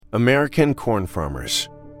American corn farmers,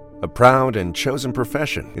 a proud and chosen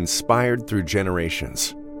profession inspired through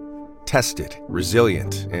generations. Tested,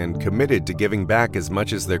 resilient, and committed to giving back as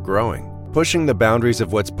much as they're growing, pushing the boundaries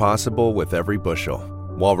of what's possible with every bushel,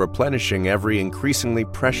 while replenishing every increasingly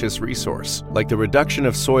precious resource, like the reduction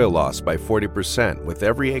of soil loss by 40% with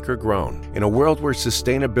every acre grown. In a world where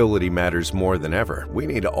sustainability matters more than ever, we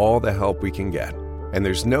need all the help we can get. And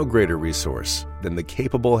there's no greater resource than the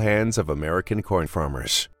capable hands of American corn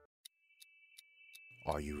farmers.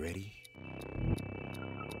 Are you ready?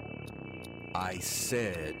 I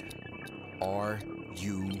said, are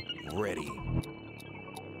you ready?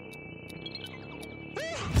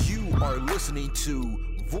 You are listening to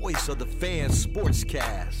Voice of the Fans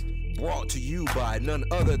Sportscast, brought to you by none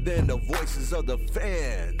other than the voices of the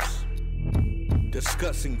fans.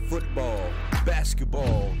 Discussing football,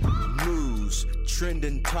 basketball, news,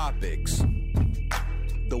 trending topics.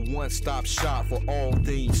 The one-stop shop for all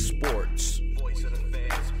things sports. Voice of the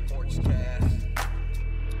Fans Sportscast.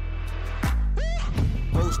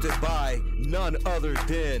 Hosted by none other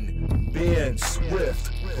than Ben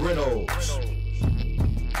Swift Reynolds,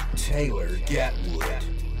 Taylor Gatwood,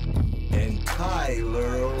 and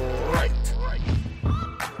Tyler Wright.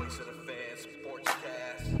 Voice of the Fans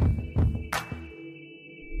Sportscast.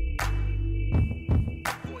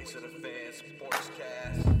 Voice of the Fans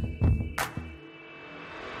Sportscast.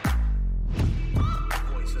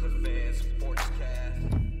 Voice of the Fans Sportscast.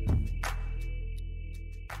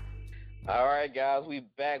 All right, guys, we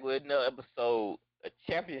back with another episode, a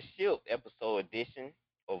championship episode edition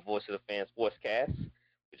of Voice of the Fans Sportscast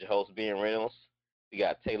with your host, Ben Reynolds. We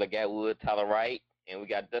got Taylor Gatwood, Tyler Wright, and we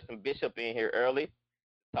got Dustin Bishop in here early to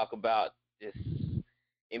talk about this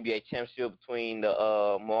NBA championship between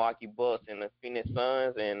the Milwaukee Bucks and the Phoenix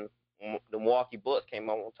Suns, and the Milwaukee Bucks came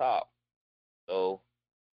out on top. So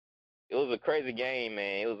it was a crazy game,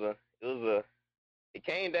 man. It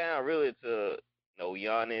came down really to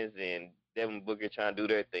Giannis and Devin Booker trying to do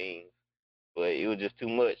their thing, but it was just too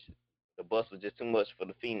much. The bus was just too much for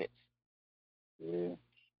the Phoenix. Yeah.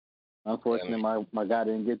 Unfortunately, my guy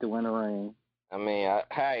didn't get to win a ring. I mean, I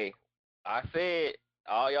said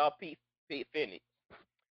all y'all Pete Phoenix.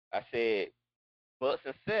 I said Bucks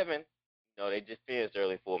and 7. They just finished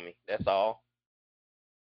early for me. That's all.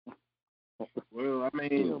 Well, I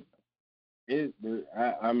mean, it's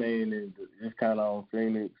kind of on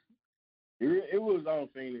Phoenix. It was on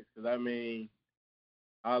Phoenix because, I mean,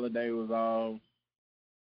 Holiday was off.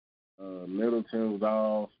 Middleton was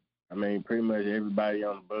off. I mean, pretty much everybody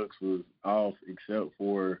on the Bucks was off except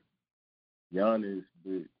for Giannis.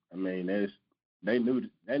 But, I mean, they knew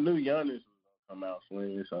Giannis was going to come out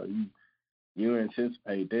swinging, so you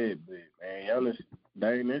anticipate that. But, man, Giannis,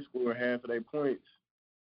 they scored half of their points.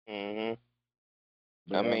 Mm-hmm.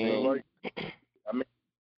 But,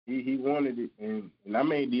 he wanted it. And I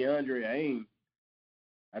mean, DeAndre Ayton,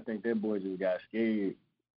 I think that boy just got scared.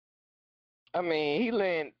 I mean, he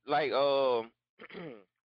landed like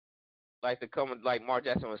like Mark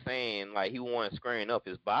Jackson was saying, like he wasn't squaring up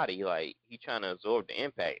his body, like he trying to absorb the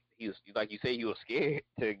impact. He was, like you said, he was scared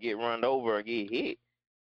to get run over or get hit.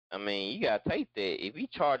 I mean, you gotta take that. If he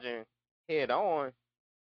charging head on,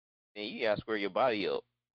 then you gotta square your body up.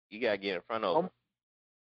 You gotta get in front of him.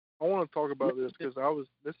 I want to talk about this because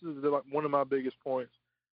this is like one of my biggest points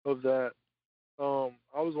of that. I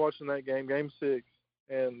was watching that game 6,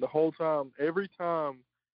 and the whole time, every time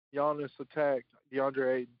Giannis attacked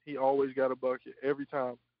DeAndre Ayton, he always got a bucket every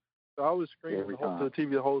time. So I was screaming to the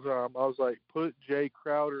TV the whole time. I was like, put Jay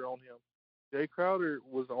Crowder on him. Jay Crowder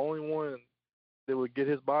was the only one that would get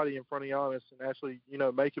his body in front of Giannis and actually,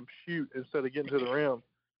 make him shoot instead of getting to the rim.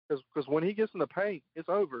 Because when he gets in the paint, it's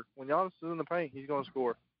over. When Giannis is in the paint, he's going to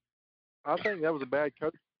score. I think that was a bad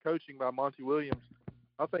coaching by Monty Williams.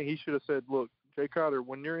 I think he should have said, look, Jay Crowder,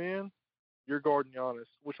 when you're in, you're guarding Giannis.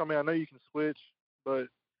 Which, I mean, I know you can switch, but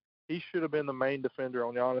he should have been the main defender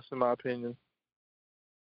on Giannis, in my opinion.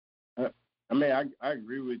 I mean, I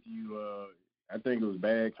agree with you. I think it was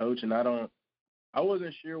bad coaching. I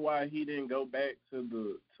wasn't sure why he didn't go back to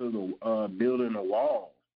the building a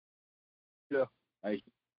wall. Yeah. Like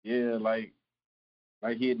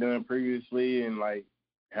he had done previously, and like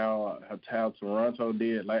how Toronto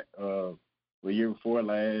did the year before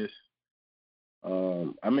last.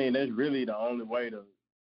 I mean, that's really the only way to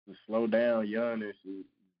slow down Giannis is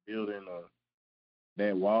building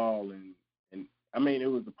that wall, and I mean,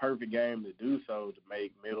 it was the perfect game to do so, to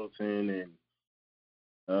make Middleton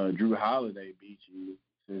and Drew Holiday beat you,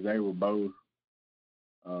 since they were both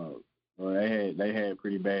they had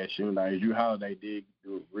pretty bad shooting nights. Drew Holiday did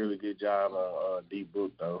do a really good job on D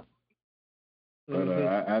Book though. But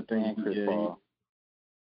I think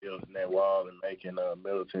building that wall and making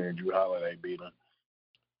Middleton and Drew Holiday beat them.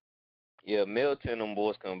 Yeah, Middleton them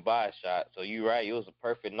boys couldn't buy a shot. So you're right. It was a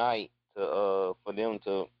perfect night to for them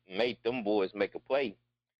to make them boys make a play.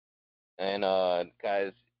 And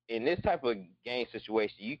because in this type of game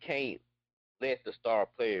situation, you can't let the star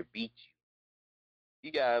player beat you.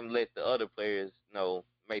 You gotta let the other players,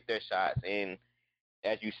 make their shots. And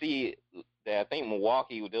as you see, that I think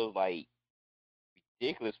Milwaukee was like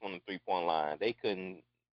ridiculous from the 3-point line. They couldn't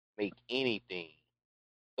make anything.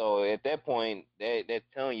 So at that point, that's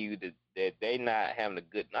telling you that they're not having a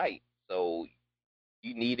good night. So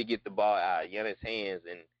you need to get the ball out of Giannis' hands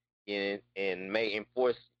and may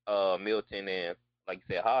enforce Milton and, like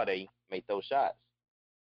you said, Holiday make those shots.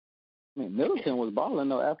 I mean, Middleton was balling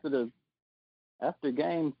though after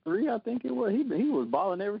game 3, I think it was. He was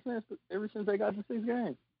balling ever since they got to 6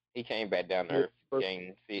 games. He came back down to earth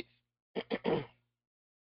game 6. He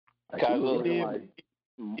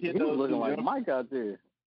was looking like Mike out there.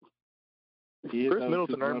 Chris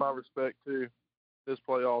Middleton earned my respect too this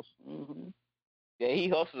playoffs. Mm-hmm. Yeah, he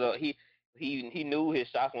hustled. He knew his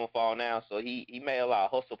shots won't fall now, so he made a lot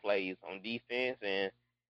of hustle plays on defense, and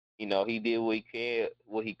he did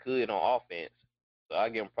what he could on offense. So I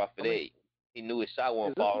give him props for that. He knew his shot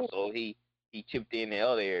won't fall, so he chipped in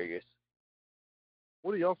other areas.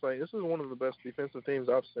 What do y'all think? This is one of the best defensive teams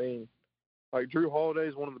I've seen. Like Drew Holiday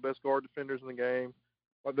is one of the best guard defenders in the game.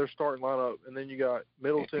 Like their starting lineup, and then you got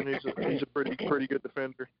Middleton, he's a pretty good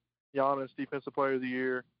defender. Giannis, Defensive Player of the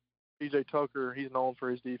Year. PJ Tucker, he's known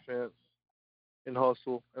for his defense and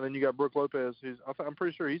hustle. And then you got Brook Lopez, I'm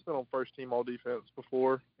pretty sure he's been on first team all defense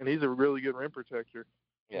before, and he's a really good rim protector.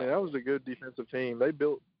 Yeah. I mean, that was a good defensive team. They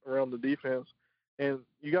built around the defense, and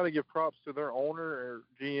you got to give props to their owner or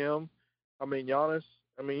GM. I mean, Giannis.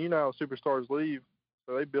 I mean, you know how superstars leave,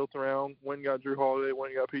 so they built around. Went and got Drew Holiday,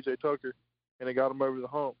 went and got PJ Tucker, and it got him over the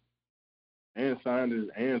hump. And signed his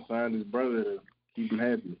brother to keep him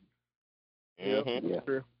happy. Mm-hmm. Yeah.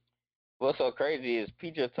 True. What's so crazy is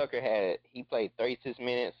PJ Tucker he played 36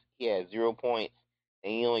 minutes, he had 0 points,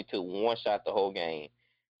 and he only took one shot the whole game.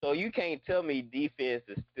 So you can't tell me defense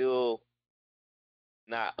is still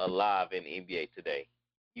not alive in the NBA today.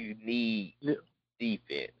 You need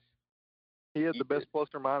defense. He had the best plus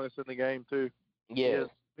or minus in the game too. Yes.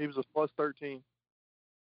 He was a plus 13.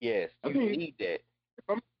 Yes, you need that.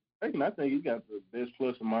 I think he got the best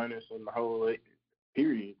plus or minus in the whole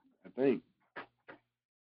period. I think.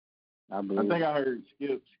 I think I heard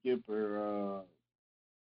Skip or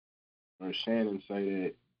Shannon say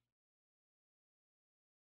that.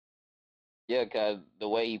 Yeah, because the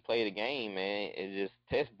way he played the game, man, is just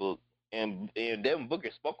textbook. And Devin Booker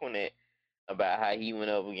spoke on that about how he went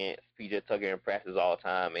up against PJ Tucker in practice all the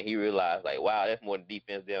time, and he realized, like, wow, that's more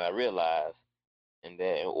defense than I realized. And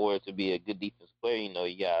that in order to be a good defensive player,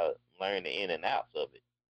 you got to learn the in and outs of it.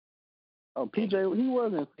 Oh, PJ, he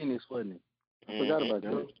was in Phoenix, wasn't he? I forgot about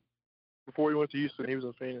that. Before he went to Houston, he was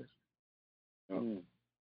in Phoenix. Mm.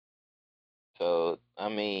 So, I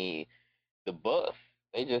mean, the Bucks,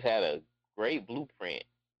 they just had a great blueprint.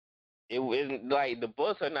 It wasn't like the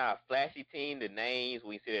Bucks are not a flashy team. The names,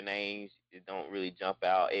 when you see the names, it don't really jump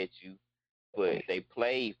out at you. But they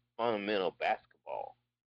play fundamental basketball.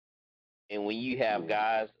 And when you have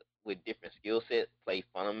guys with different skill sets play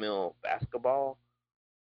fundamental basketball,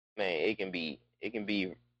 man, it can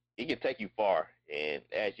take you far. And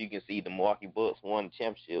as you can see, the Milwaukee Bucks won the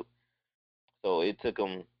championship. So it took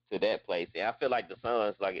them to that place. And I feel like the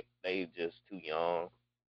Suns, like, they just too young,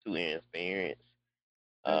 too inexperienced.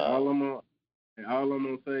 All I'm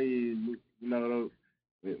gonna say is,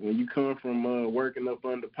 when you come from working up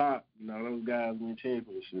under Pop, those guys win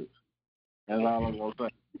championships. That's all I'm gonna say.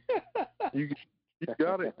 You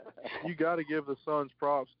gotta give the Suns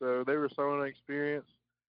props though. They were so inexperienced.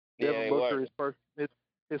 Devin Booker,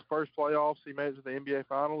 his first playoffs, he made it to the NBA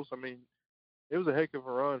Finals. I mean, it was a heck of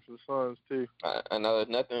a run for the Suns too. I know there's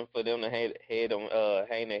nothing for them to hang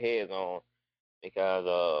their heads on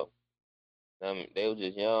because they were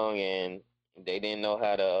just young and they didn't know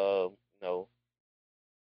how to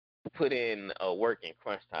put in work in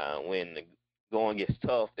crunch time. When the going gets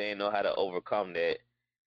tough, they didn't know how to overcome that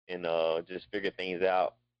and just figure things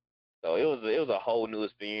out. So it was a whole new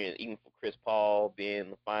experience, even for Chris Paul being in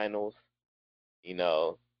the finals.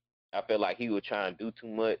 I feel like he was trying to do too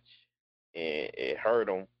much, and it hurt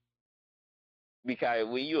him. Because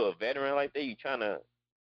when you're a veteran like that, you're trying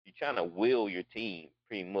to will your team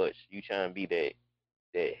pretty much. You trying to be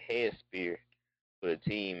that head spear for the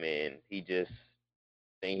team, and he just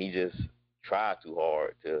tried too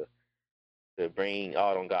hard to bring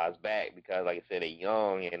all them guys back because, like I said, they're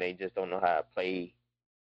young and they just don't know how to play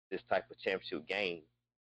this type of championship game.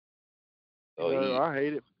 So I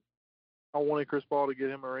hate it. I wanted Chris Paul to get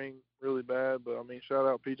him a ring really bad, but I mean, shout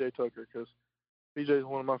out PJ Tucker because PJ is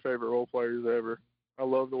one of my favorite role players ever. I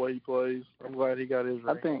love the way he plays. I'm glad he got his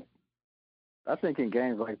ring. I think in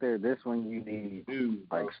games like that, that's when you need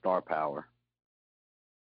like star power.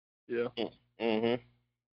 Yeah. Mhm.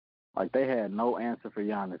 Like they had no answer for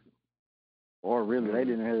Giannis, or really they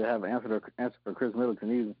didn't really have an answer for Chris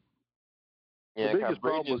Middleton either. Yeah, the biggest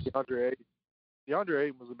problem was DeAndre Ayton. DeAndre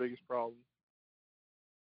Ayton was the biggest problem.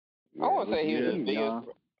 I want to say he was the young.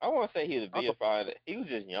 biggest. I want to say he was the biggest problem. He was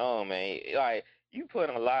just young, man. Like you put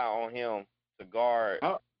a lot on him to guard,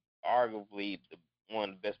 arguably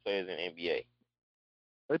one of the best players in the NBA.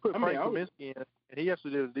 They put Frank Kaminsky in, and he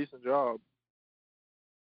actually did a decent job.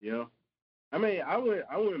 Yeah. I mean, I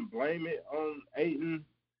wouldn't blame it on Ayton,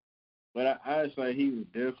 but I'd say he was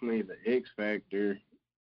definitely the X factor.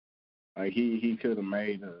 Like he could have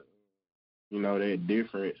made that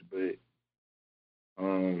difference, but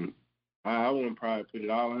I wouldn't probably put it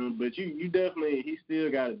all on him. But he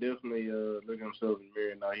still got to definitely look at himself in the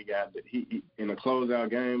mirror. Now he in a closeout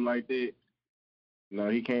game like that.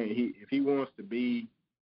 He can't. If he wants to be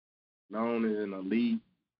known as an elite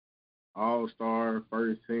all-star,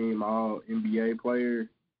 first-team, all-NBA player,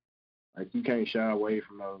 like you can't shy away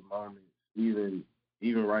from those moments, even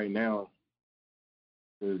right now.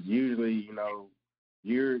 Because usually,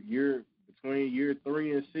 you're between year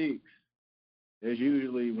 3 and 6. That's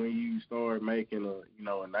usually when you start making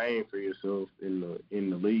a name for yourself in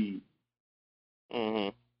the league.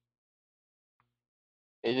 Mhm.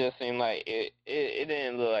 It just seemed like it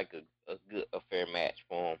didn't look like a fair match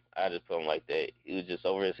for him. I just put him like that. He was just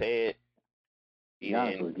over his head.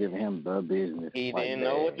 Giannis was giving him the business. He like didn't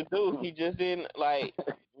know what to do. He just didn't like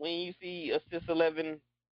when you see a 6'11",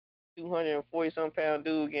 240-some pound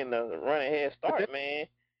dude getting a running head start, man.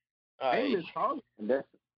 That's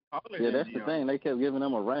the thing. They kept giving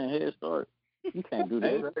him a running head start. You can't do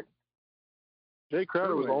that. Jay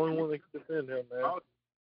Crowder was the only one that could defend him, man.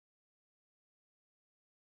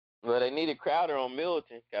 Well, they needed Crowder on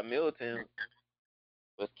Middleton. Got Middleton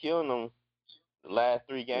was killing them the last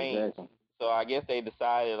 3 games. Exactly. So I guess they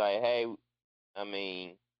decided, like, hey, I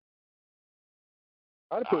mean,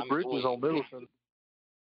 I'd put Bridges on Middleton.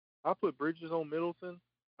 I'd put Bridges on Middleton.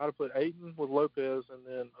 I'd put Ayton with Lopez, and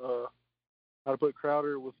then I'd put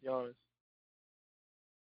Crowder with Giannis.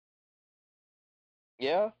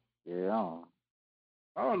 Yeah. Yeah.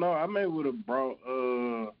 I don't know. I may would have brought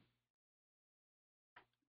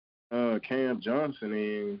Cam Johnson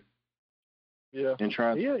in. Yeah. And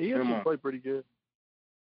tried. He actually played pretty good.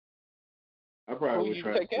 I probably would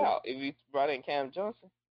try. Take out if you brought in Cam Johnson.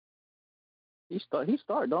 He start,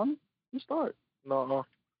 don't he? He start. No,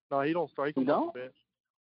 he don't start. He comes off the bench.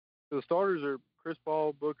 The starters are Chris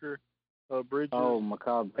Paul, Booker, Bridges,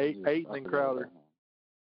 Ayton, and Crowder.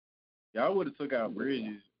 Yeah, I would have took out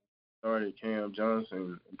Bridges, started Cam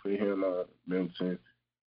Johnson, and put him on Middleton.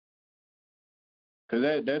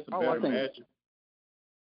 Because that's a better match.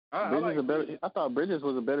 I thought Bridges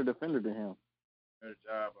was a better defender than him. Better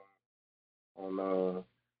job on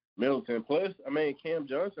Middleton. Plus, I mean, Cam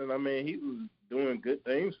Johnson, I mean, he was doing good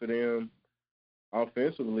things for them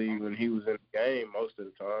offensively when he was in the game most of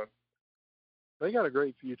the time. They got a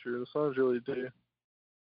great future. The Suns really do.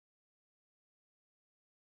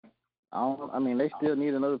 They still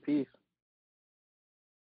need another piece.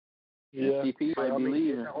 Yeah. CP might be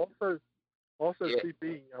leaving. Also,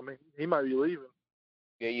 CP, I mean, he might be leaving.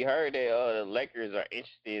 Yeah, you heard that the Lakers are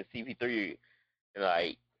interested in CP3.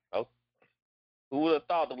 Like, oh, who would have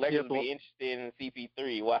thought the Lakers would be interested in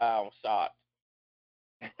CP3? Wow, I'm shocked.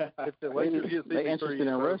 If the Lakers get CP3, interested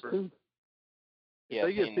in Russ too. If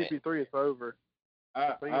they get CP3, it's over.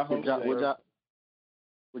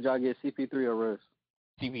 Would y'all get CP3 or Russ?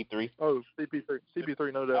 CP3. Oh,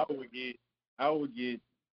 CP3, no doubt. I would get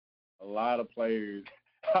a lot of players.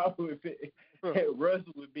 Russ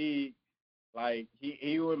would be like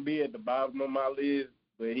he wouldn't be at the bottom of my list,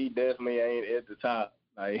 but he definitely ain't at the top.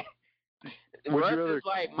 Like Russ is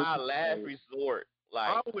like my last resort.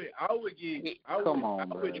 Like I would get. Come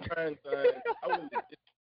on, I would try and sign.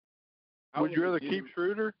 Would you rather keep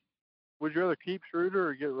Schroeder? Would you rather keep Schroeder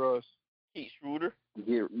or get Russ? Keep Schroeder.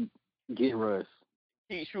 Get Russ.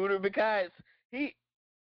 Keep Schroeder because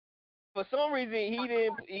for some reason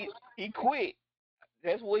he quit.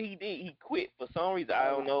 That's what he did. He quit for some reason. I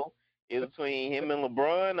don't know. It was between him and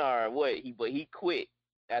LeBron or what. But he quit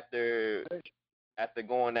after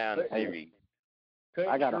going down the series.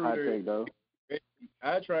 I got a hot take though.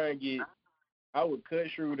 I would cut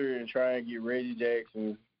Schroeder and try and get Reggie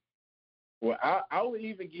Jackson. Well, I would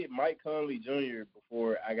even get Mike Conley Jr.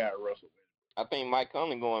 before I got Russell. I think Mike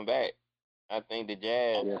Conley going back. I think the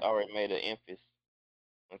Jazz Yeah. already made an emphasis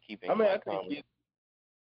on keeping I mean, Mike Conley.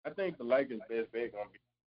 I think the Lakers' best bet gonna be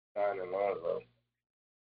signing Lonzo.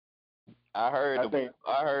 I heard I think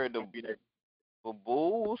the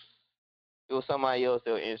Bulls. It was somebody else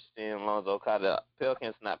that was interested in Lonzo. Cause the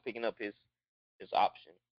Pelicans not picking up his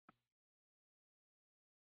option.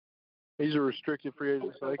 He's a restricted free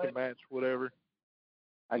agent, so they can match whatever.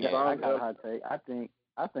 I got a hot take.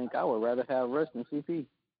 I think I would rather have Russ than CP.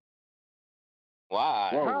 Why?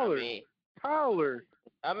 Tyler,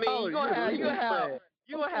 I mean, you're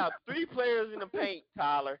gonna have 3 players in the paint,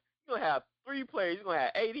 Tyler. You're gonna have 3 players. You're gonna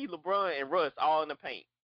have AD, LeBron, and Russ all in the paint.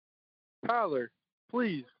 Tyler,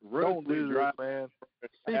 please don't do this, man.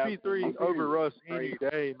 CP3 over Russ any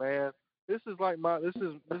day, man. This is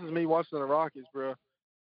me watching the Rockets, bro.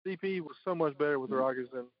 CP was so much better with the Rockets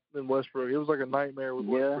than Westbrook. It was like a nightmare with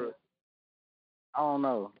Westbrook. I don't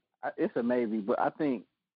know. It's a maybe, but I think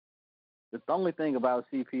the only thing about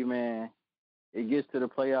CP, man, it gets to the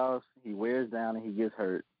playoffs, he wears down and he gets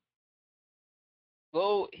hurt.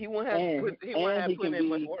 Well, he won't have to put in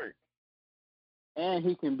much work. And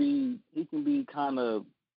he can be kind of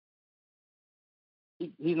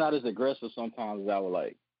he's not as aggressive sometimes as I would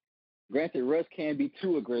like. Granted, Russ can be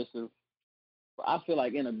too aggressive, but I feel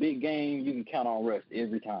like in a big game you can count on Russ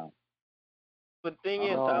every time. But the thing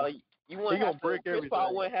is, Tyler, you wouldn't have to. Break Chris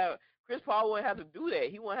Paul wouldn't have to do that.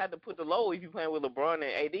 He wouldn't have to put the load if you're playing with LeBron and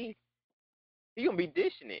AD. He gonna be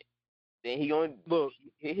dishing it. Then he gonna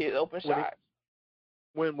hit open shots.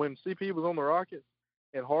 When CP was on the Rockets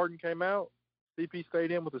and Harden came out, CP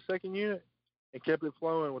stayed in with the second unit and kept it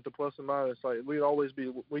flowing with the plus and minus. Like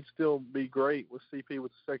we'd still be great with CP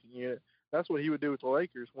with the second unit. That's what he would do with the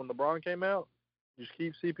Lakers. When LeBron came out, just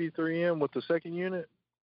keep CP3 in with the second unit,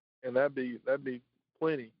 and that'd be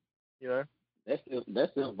plenty, you know. That's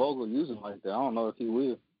still Vogel using like that. I don't know if he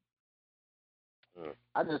will.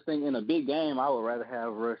 I just think in a big game, I would rather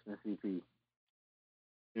have Russ than CP.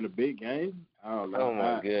 In a big game? I don't know. Oh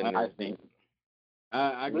my goodness! I think.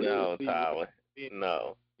 No, Tyler.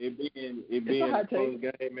 No. It being a close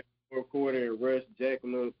game in the fourth quarter and Russ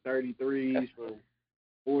jacking up 33s from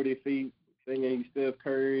 40 feet, singing he's Steph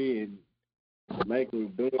Curry and making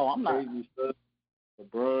doing crazy stuff.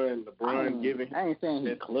 LeBron giving him. I ain't saying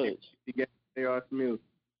he's clutch. He got J.R. Smith.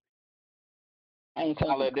 I ain't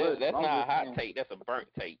saying Tyler, that's not a hot take. That's a burnt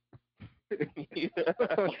take.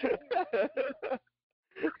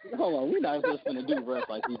 Hold on, we're not just gonna do Russ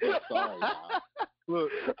like he's just sorry now.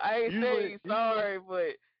 Look, I ain't saying sorry,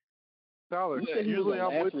 but Tyler, usually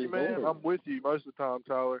I'm with you, man. I'm with you most of the time,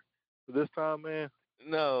 Tyler. But this time, man.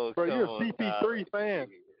 No, bro, you're a CP3 fan.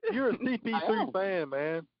 You're a CP3 fan,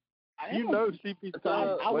 man. You know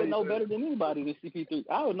CP3. I would know better than anybody than CP3.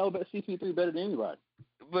 I would know CP3 better than anybody.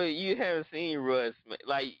 But you haven't seen Russ.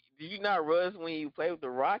 Like, did you not Russ when you played with the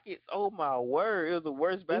Rockets? Oh, my word. It was the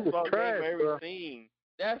worst basketball game I've ever seen.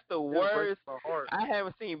 That's the worst. I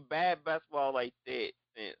haven't seen bad basketball like that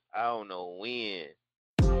since I don't know when.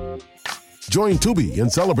 Join Tubi in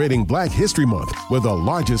celebrating Black History Month with the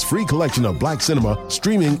largest free collection of Black cinema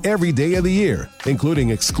streaming every day of the year, including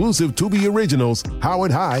exclusive Tubi originals,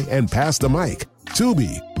 Howard High and Pass the Mic.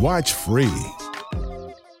 Tubi, watch free.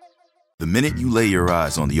 The minute you lay your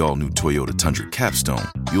eyes on the all-new Toyota Tundra Capstone,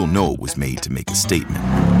 you'll know it was made to make a statement.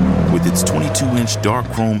 With its 22-inch dark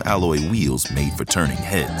chrome alloy wheels made for turning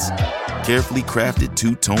heads. Carefully crafted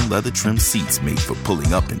two-tone leather trim seats made for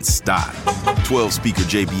pulling up in style. 12-speaker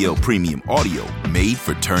JBL premium audio made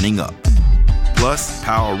for turning up. Plus,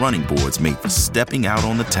 power running boards made for stepping out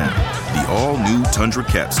on the town. The all-new Tundra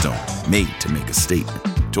Capstone, made to make a statement.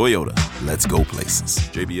 Toyota, let's go places.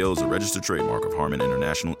 JBL is a registered trademark of Harman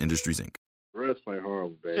International Industries, Inc. Russ play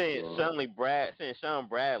horrible basketball. Saying Sean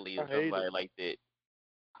Bradley or somebody like that.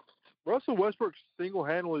 Russell Westbrook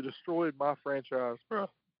single-handedly destroyed my franchise, bro.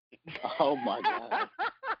 Oh my God!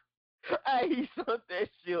 Hey, he sunk that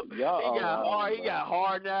shit. He got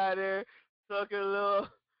Harden out there, sucking a little.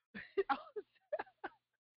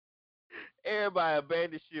 Everybody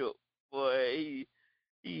abandoned ship. Boy,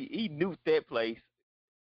 he nuked that place.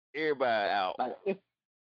 Everybody out.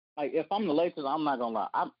 If I'm the Lakers, I'm not gonna lie.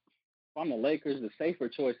 If I'm the Lakers, the safer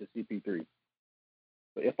choice is CP3.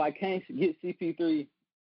 But if I can't get CP3,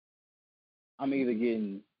 I'm either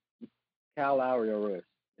getting Kyle Lowry or Russ,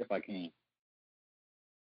 if I can.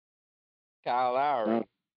 Kyle Lowry.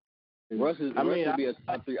 Russ would be a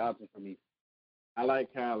top 3 option for me. I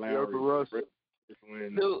like Kyle Lowry. Russ.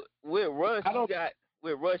 Dude, with Russ,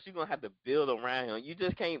 you're gonna have to build around him. You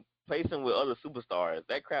just can't place him with other superstars.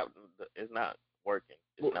 That crap is not working.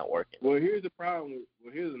 It's not working. Well, here's the problem.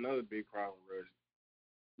 Here's another big problem with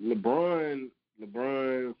Russ.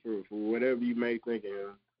 LeBron, for whatever you may think of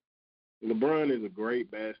him, LeBron is a great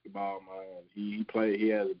basketball mind. He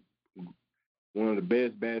has one of the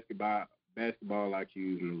best basketball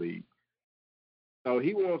IQs in the league. So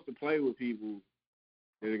he wants to play with people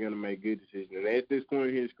that are going to make good decisions. And at this point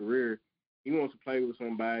in his career, he wants to play with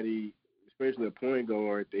somebody, especially a point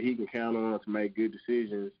guard, that he can count on to make good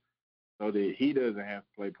decisions so that he doesn't have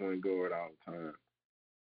to play point guard all the time.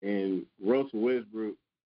 And Russell Westbrook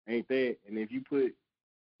ain't that. And if you let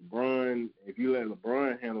LeBron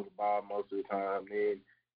handle the ball most of the time, then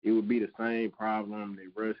it would be the same problem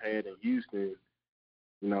that Russ had in Houston,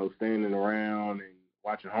 standing around and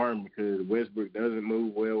watching Harden, because Westbrook doesn't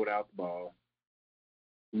move well without the ball.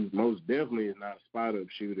 He most definitely is not a spot-up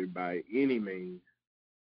shooter by any means.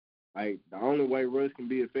 Like, the only way Russ can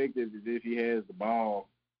be effective is if he has the ball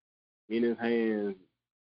in his hands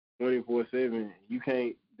 24/7. You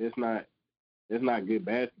can't. That's not good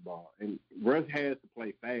basketball. And Russ has to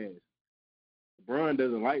play fast. LeBron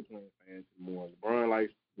doesn't like playing fast anymore.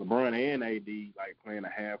 LeBron and AD like playing a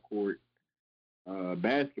half-court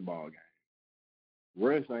basketball game.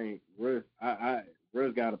 Russ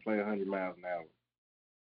got to play 100 miles an hour,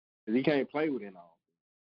 because he can't play within all.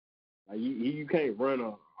 Like, you can't run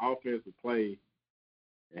an offensive play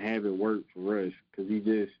and have it work for Russ, because he's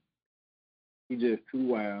just too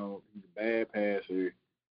wild. He's a bad passer.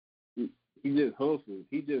 He just hustles.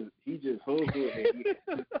 He just hustles.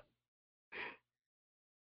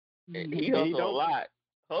 He hustles a lot.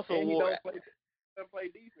 Hustle He war. don't play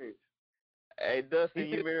defense. Hey, Dusty,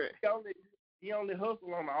 you remember? He only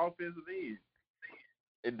hustle on the offensive end.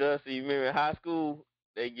 It does. You remember in high school,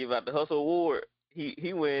 they give out the hustle award.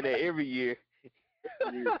 He win that every year.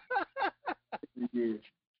 Yeah.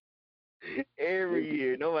 Every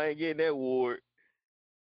year. Nobody getting that award.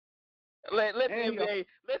 Let the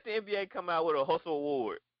NBA come out with a hustle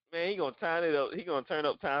award. Man, he gonna turn it up. He gonna turn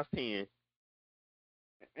up times 10.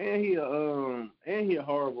 And he a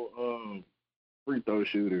horrible free throw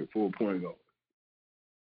shooter for a point guard.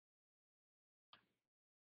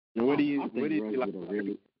 And what do you like?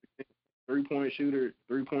 Really 3-point shooter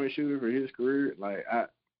for his career?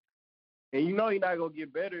 And he's not gonna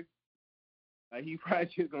get better. Like, he probably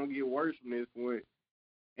just gonna get worse from this point.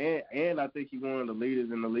 And I think he's one of the leaders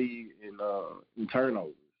in the league in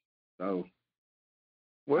turnovers. So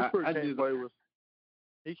Westbrook can't play with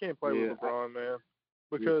LeBron, man,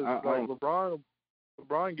 because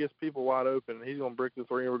LeBron gets people wide open, and he's gonna break the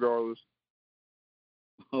three regardless.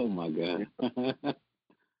 Oh my God.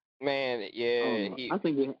 Man, yeah. I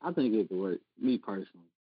think it could work. Me personally,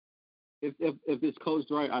 if it's coached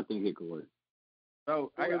right, I think it could work.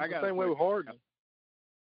 So I got the same way with Harden.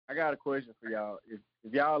 I got a question for y'all.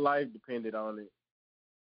 If y'all life depended on it,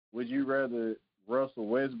 would you rather Russell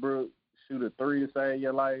Westbrook shoot a three to save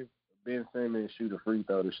your life, or Ben Simmons shoot a free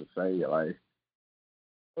throw to save your life?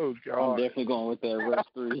 Oh God! I'm definitely going with that Russ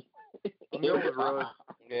 3. I'm going with Russ.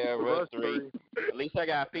 Yeah, Russ 3. At least I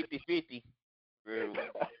got 50-50.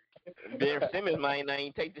 Ben Simmons might not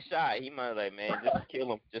even take the shot. He might like, man,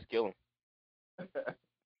 just kill him.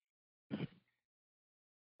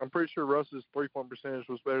 I'm pretty sure Russ's 3-point percentage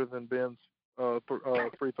was better than Ben's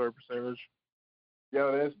free throw percentage.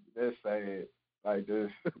 Yo, that's sad. Like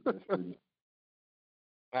this.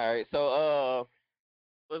 All right, so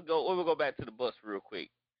we'll go back to the Bucks real quick.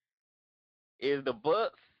 Is the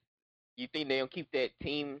Bucks, you think they'll keep that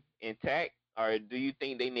team intact, or do you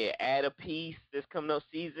think they need to add a piece this coming up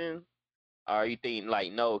season, or you think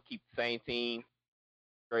no, keep the same team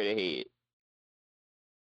straight ahead?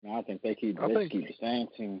 No, I think they keep the same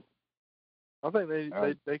team. I think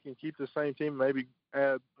they can keep the same team, maybe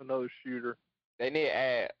add another shooter. They need to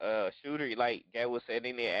add a shooter, like Gatwood said.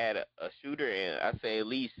 They need to add a shooter, and I say at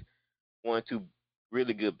least 1 or 2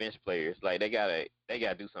 really good bench players. Like, they gotta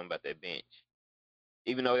do something about that bench.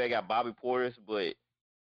 Even though they got Bobby Portis, but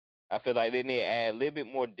I feel like they need to add a little bit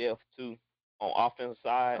more depth too on offensive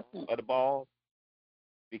side of the ball,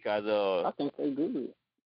 because I think they good.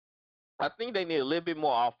 I think they need a little bit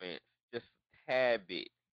more offense, just a tad bit.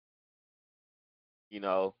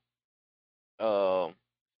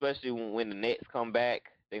 Especially when the Nets come back,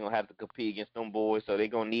 they're going to have to compete against them boys, so they're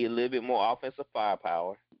going to need a little bit more offensive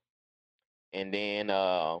firepower. And then,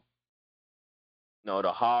 the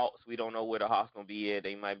Hawks, we don't know where the Hawks going to be at.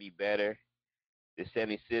 They might be better. The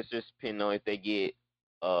 76ers, depending on if they get,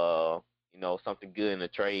 something good in the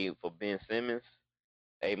trade for Ben Simmons,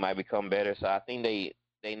 they might become better. So I think they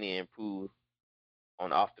need to improve on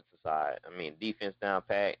the offensive side. I mean, defense down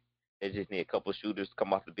pat. They just need a couple of shooters to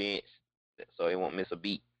come off the bench so they won't miss a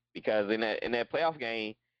beat. Because in that playoff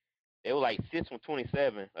game, they were like 6 from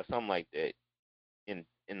 27 or something like that in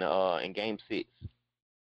in Game 6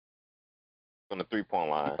 from the 3-point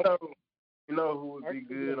line. You know who would be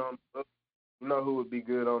good on the Bucks? You know who would be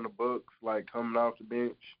good on the Bucks, like coming off the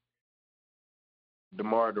bench?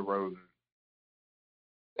 DeMar DeRozan.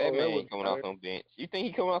 That man ain't coming off the bench. You think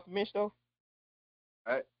he coming off the bench though?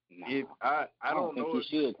 I don't know think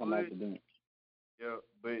he should come off the bench. Yeah,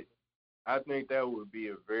 but I think that would be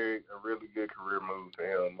a really good career move for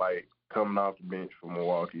him, like coming off the bench for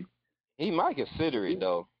Milwaukee. He might consider it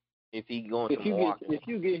though, if he going to Milwaukee. If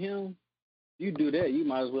you get him, you do that. You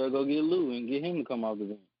might as well go get Lou and get him to come off the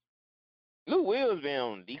bench. Lou Will's been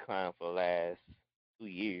on decline for the last 2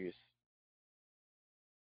 years.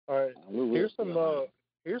 All right,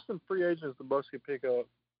 here's some free agents the Bucks could pick up,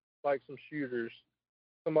 like some shooters.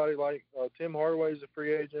 Somebody like Tim Hardaway is a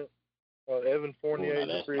free agent. Evan Fournier is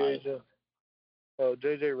a free agent.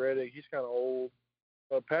 J.J. Redick, he's kind of old.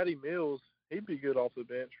 Patty Mills, he'd be good off the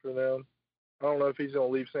bench for them. I don't know if he's going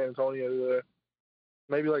to leave San Antonio today.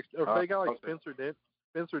 Maybe like if they got like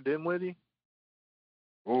Spencer Dinwiddie.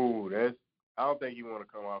 Ooh, I don't think you want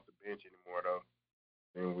to come off the bench anymore though.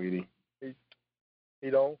 Dinwiddie. He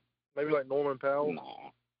don't. Maybe like Norman Powell.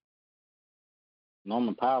 No.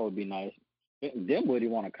 Norman Powell would be nice. Dinwiddie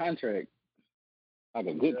want a contract, like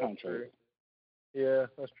a good contract. True. Yeah,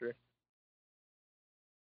 that's true.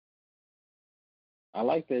 I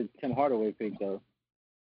like the Tim Hardaway pick though.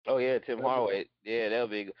 Oh yeah, Tim Hardaway. Yeah, that'll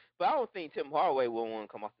be good. But I don't think Tim Hardaway will want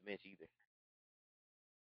to come off the bench either.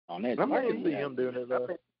 On that, I can see him doing it though.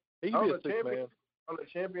 He can be a six man. On the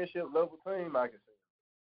championship level team, I can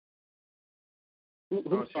see him.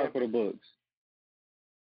 Who start for the Bucks?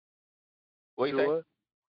 What you say?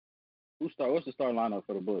 What's the starting lineup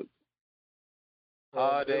for the Bucks?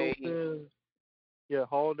 Holiday.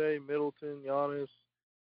 Holiday, Middleton, Giannis,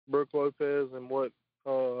 Brook Lopez, and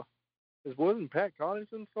wasn't Pat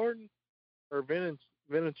Connaughton starting? Or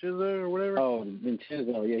Vincenzo or whatever? Oh,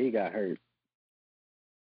 Vincenzo, yeah, he got hurt.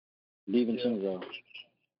 DiVincenzo.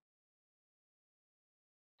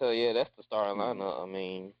 So yeah, that's the starting lineup. I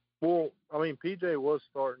mean, PJ was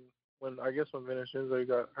starting when Vincenzo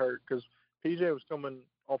got hurt because PJ was coming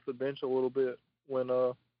off the bench a little bit when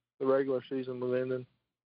the regular season was ending.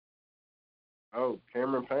 Oh,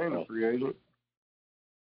 Cameron Payne, a free agent.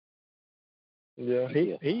 Yeah,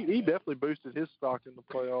 he definitely boosted his stock in the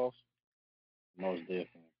playoffs. Most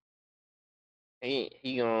definitely. He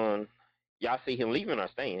y'all see him leaving or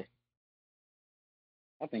staying?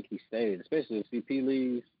 I think he stayed, especially if CP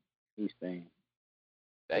leaves. He's staying.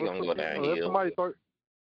 They're gonna go downhill.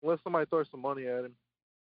 Unless somebody throws some money at him.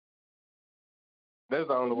 That's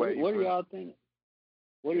the only way. What do y'all think?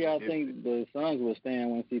 What do y'all think the Suns will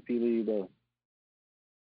stand when CP leaves though?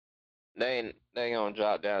 They gonna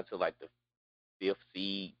drop down to like the 5th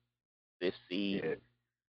seed.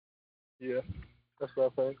 Yeah, that's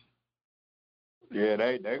what I think. Yeah,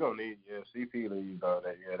 they gonna need CP leaves all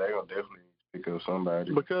that. Yeah, they gonna definitely pick up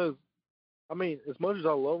somebody. Because as much as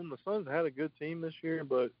I love them, the Suns had a good team this year,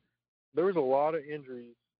 but there was a lot of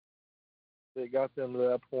injuries that got them to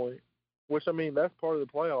that point. Which that's part of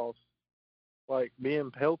the playoffs. Like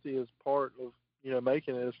being healthy is part of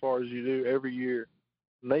making it as far as you do every year.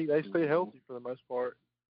 And they stay healthy for the most part.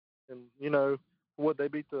 And who'd they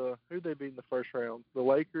beat in the first round? The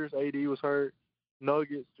Lakers, AD was hurt.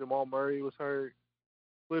 Nuggets, Jamal Murray was hurt.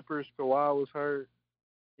 Clippers, Kawhi was hurt.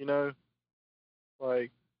 They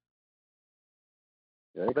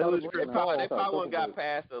probably wouldn't got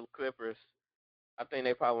past the Clippers. I think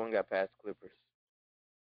they probably wouldn't got past the Clippers.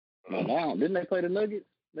 Now, didn't they play the Nuggets?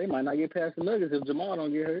 They might not get past the Nuggets if Jamal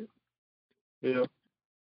don't get hurt. Yeah.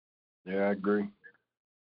 Yeah, I agree.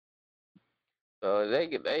 So they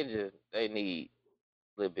need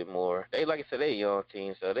a little bit more. They, like I said, they're a young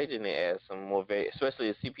team, so they just need to add some more, especially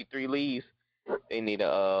if CP3 leaves, they need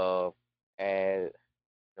to add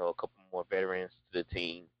a couple more veterans to the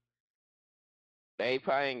team. They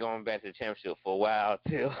probably ain't going back to the championship for a while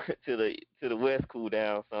till the West cool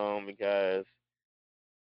down some because,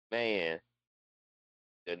 man,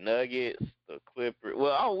 the Nuggets, the Clippers.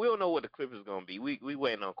 Well, we don't know what the Clippers going to be. We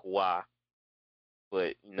waiting on Kawhi.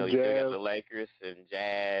 But, you still got the Lakers and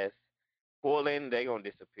Jazz. Portland, they going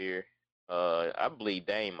to disappear. I believe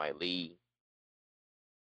Dame might leave.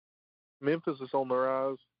 Memphis is on the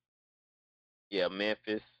rise. Yeah,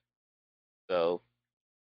 Memphis. So,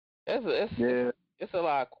 it's a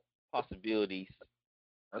lot of possibilities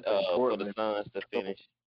for the Suns to finish.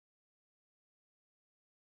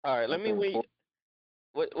 All right, let me read.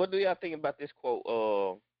 What do y'all think about this quote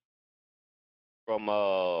from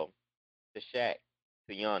the Shaq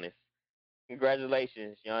to Giannis?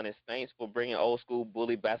 Congratulations, Giannis. Thanks for bringing old school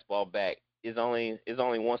bully basketball back. It's only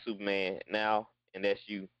one Superman now and that's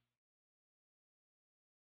you.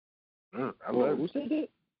 I love Who it. said that?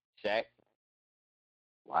 Shaq.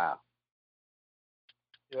 Wow.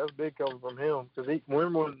 Yeah, that's big coming from him. Because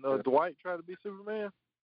remember when Dwight tried to be Superman?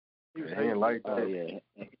 He was He ain't like Oh that.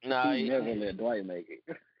 yeah. Nah, he never let Dwight make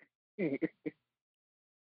it.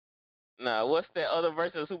 nah. What's that other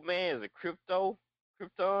version of Superman? Is it Krypton,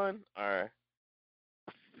 or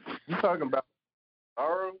You talking about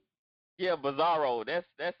Arrow? yeah, Bizarro? That's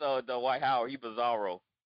the Dwight Howard. He Bizarro.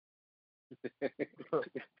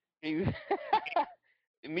 He,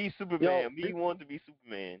 me Superman. Me want to be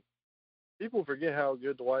Superman. People forget how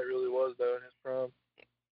good Dwight really was, though, in his prime.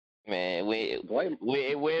 Man, Dwight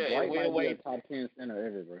might be a wait. top 10 center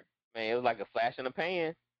ever, bro. Man, it was like a flash in the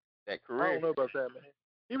pan. That I career. don't know about that, man.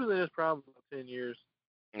 He was in his prime for about 10 years.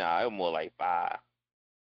 Nah, it was more like 5.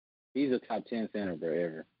 He's a top 10 center, bro,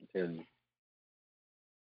 ever. I'm telling you.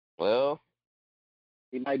 Well,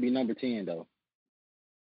 He might be number 10, though.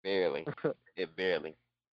 barely. Barely.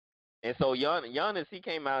 And so Giannis, he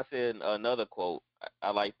came out and said another quote.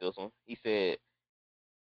 I like this one. He said,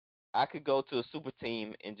 I could go to a super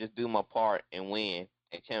team and just do my part and win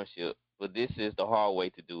a championship, but this is the hard way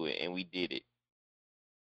to do it, and we did it.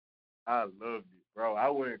 I loved it, bro. I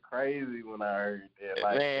went crazy when I heard that.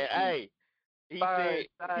 Like, man, hey, he said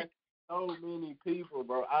so many people,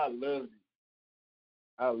 bro. I loved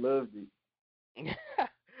it.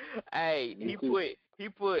 hey, he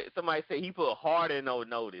put somebody said he put Harden on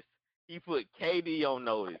notice. He put KD on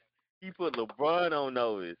notice. He put LeBron on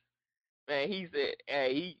notice. Man, he said,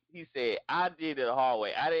 hey, he said, I did it the hard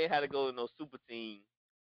way. I didn't have to go to no super team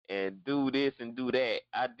and do this and do that.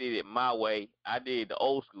 I did it my way. I did it the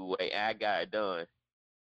old school way, and I got it done.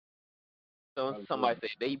 So somebody said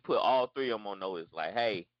they put all 3 of them on notice. Like,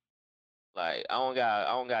 hey, like I don't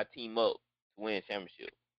got to team up to win a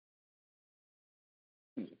championship.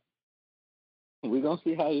 We're going to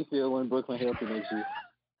see how you feel when Brooklyn healthy next year.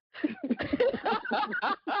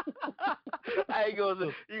 You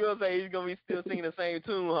gonna say he's gonna be still singing the same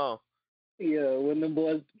tune, huh? Yeah, when them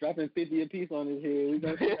boys dropping 50 apiece on his head, we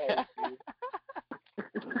gonna see how he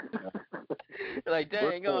feels. Like,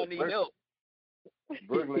 dang, ain't gonna need help.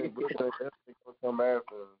 Brooklyn definitely gonna come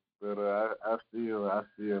after him, but I still love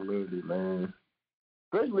it, man.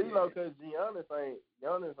 Especially, because Giannis ain't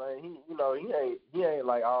he ain't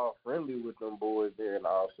like all friendly with them boys there in the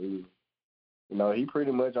off season. He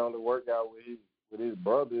pretty much only worked out with his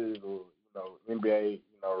brothers or NBA,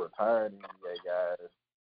 retired NBA guys.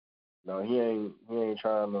 He ain't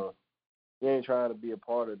trying to be a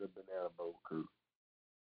part of the Banana Boat crew.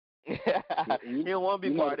 He don't want to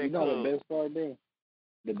be part of that crew. The best part, bro.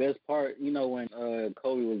 The best part, when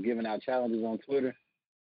Kobe was giving out challenges on Twitter.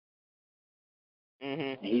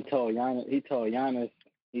 Mm-hmm. He told Giannis,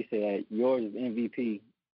 he said, yours is MVP.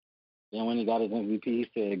 And when he got his MVP, he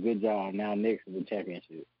said, good job. Now next is the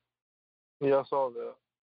championship. Yeah, I saw that.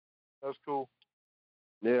 That's cool.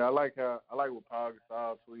 Yeah, I like what Paul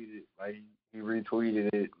Gasol tweeted. Like, he retweeted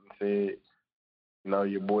it and said,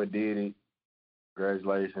 your boy did it.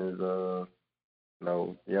 Congratulations,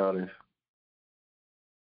 Giannis.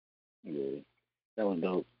 Yeah, that was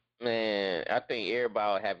dope. Man, I think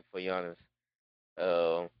everybody happy for Giannis.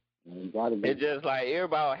 It's just like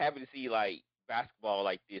everybody happy to see like basketball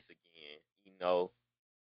like this again.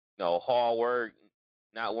 Hard work,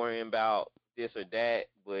 not worrying about this or that,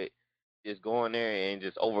 but just going there and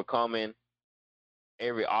just overcoming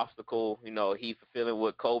every obstacle. He fulfilling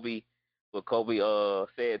what Kobe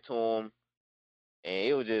said to him, and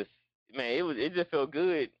it was just, man, it just felt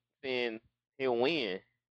good seeing him win.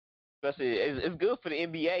 Especially, it's good for the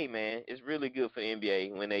NBA, man. It's really good for the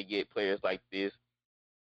NBA when they get players like this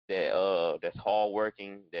that's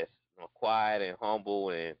hardworking, that's quiet and humble,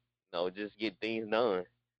 and just get things done.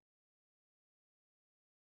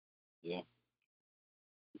 Yeah.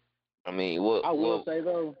 I mean, I will say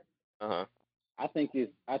though. I think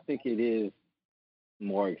it is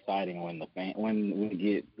more exciting when we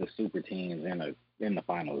get the super teams in the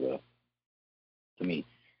finals though. To me.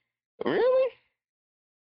 Really?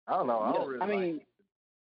 I don't know. I don't really. I mean,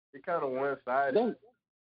 it kind of one-sided to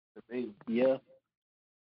me. Yeah.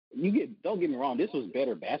 Don't get me wrong. This was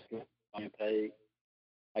better basketball played.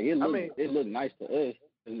 Like it looked nice to us.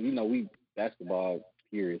 We basketball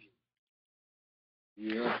purists.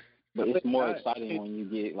 Yeah. But it's more exciting when you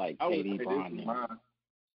get like KD Bron.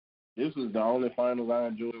 This was the only finals I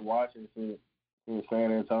enjoyed watching since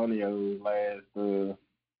San Antonio's last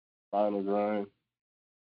finals run.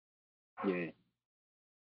 Yeah.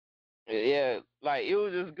 Yeah, like it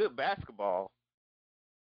was just good basketball.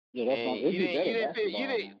 Yeah, that's you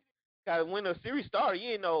didn't. Cause when the series started,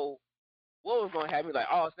 you didn't know what was gonna happen? Like,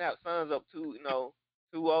 oh snap, Suns up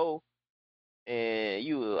 2-0, and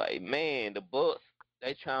you were like, man, the Bucks,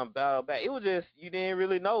 they trying to battle back. It was just you didn't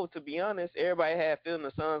really know, to be honest. Everybody had feeling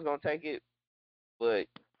the Suns gonna take it, but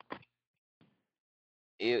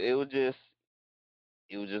it was just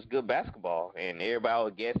good basketball, and everybody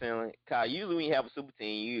was guessing. Kyle, usually when you have a super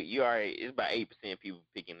team, you already it's about 8% people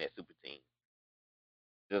picking that super team.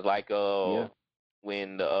 Just like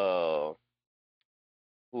when the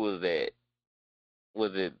who was that?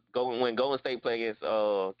 Was it when Golden State played against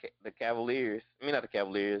the Cavaliers? I mean not the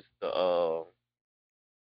Cavaliers.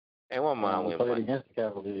 And one mind went played against the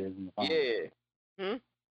Cavaliers in the finals. Yeah.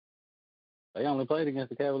 They only played against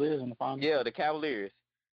the Cavaliers in the finals. Yeah, the Cavaliers.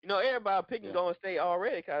 You know, everybody picking Golden State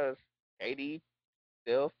already because KD,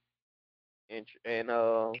 Steph, and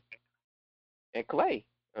Clay.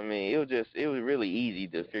 I mean, it was really easy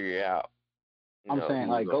to figure out. I'm saying,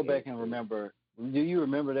 like, go back and remember. Do you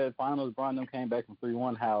remember that finals? Bron came back from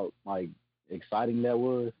 3-1. How like exciting that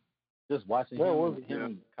was. Just watching him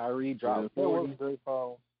and Kyrie drop 40. That was a great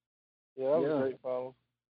finals. Yeah, that was a great finals.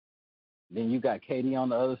 Then you got KD on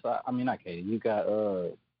the other side. I mean, not KD. You got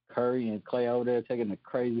Curry and Clay over there taking the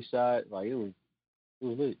crazy shot. Like it was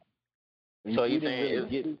lit. And so you didn't really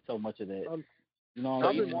get so much of that. You know,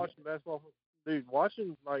 I've been watching basketball, dude.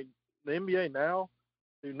 Watching like the NBA now,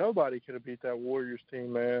 dude. Nobody could have beat that Warriors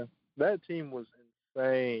team, man. That team was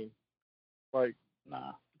insane. Like,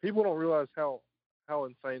 people don't realize how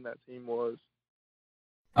insane that team was.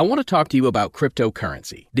 I want to talk to you about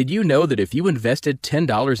cryptocurrency. Did you know that if you invested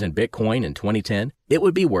 $10 in Bitcoin in 2010, it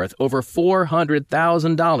would be worth over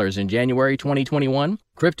 $400,000 in January 2021?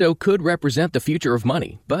 Crypto could represent the future of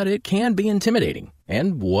money, but it can be intimidating.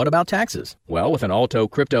 And what about taxes? Well, with an Alto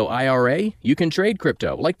Crypto IRA, you can trade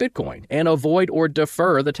crypto like Bitcoin and avoid or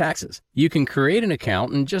defer the taxes. You can create an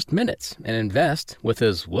account in just minutes and invest with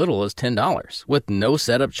as little as $10 with no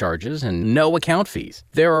setup charges and no account fees.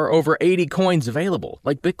 There are over 80 coins available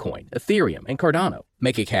like Bitcoin, Ethereum, and Cardano.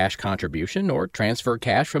 Make a cash contribution or transfer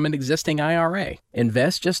cash from an existing IRA.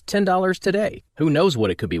 Invest just $10 today. Who knows what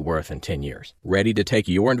it could be worth in 10 years? Ready to take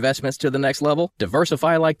your investments to the next level?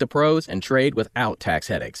 Diversify like the pros and trade without tax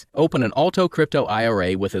headaches. Open an Alto Crypto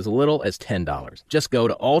IRA with as little as $10. Just go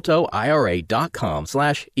to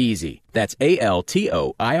altoira.com/easy. That's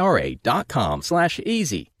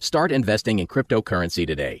ALTOIRA.com/easy. Start investing in cryptocurrency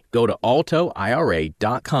today. Go to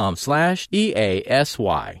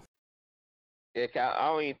altoira.com/EASY. Yeah, I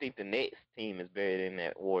don't even think the Nets team is better than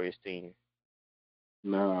that Warriors team.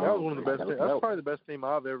 No, that was one of the best. That's probably the best team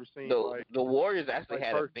I've ever seen. The Warriors actually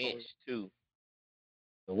had a bench too.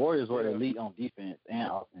 The Warriors were elite on defense and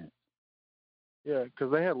offense. Yeah, because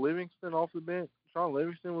they had Livingston off the bench. Sean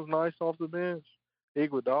Livingston was nice off the bench.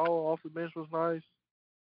 Iguodala off the bench was nice.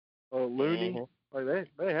 Looney, like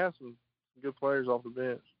they had some good players off the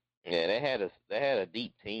bench. Yeah, they had a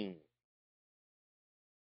deep team.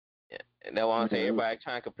 Yeah, and that's why I'm saying everybody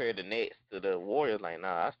trying to compare the Nets to the Warriors. Like,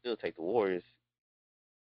 nah, I still take the Warriors.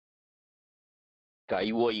 Cause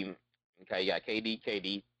you got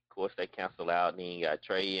KD. Of course, they cancel out. Then you got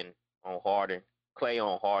Trey on Harden, Clay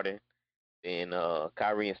on Harden, then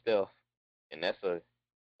Kyrie and Steph, and that's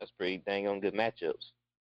pretty dang on good matchups.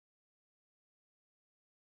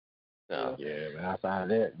 So, yeah, but outside of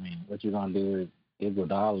that, I mean, what you gonna do with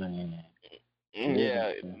Iguodala and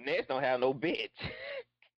Nets don't have no bench.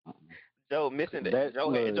 Joe missing that.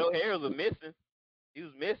 Joe Harris was missing. He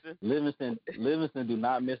was missing. Livingston do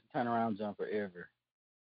not miss a turnaround jumper ever.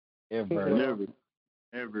 Never.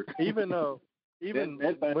 Even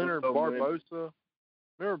Leonard Barbosa.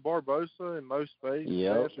 Remember Barbosa in most space?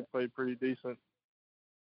 Yeah. They actually played pretty decent.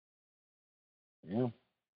 Yeah.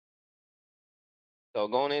 So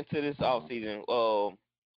going into this offseason,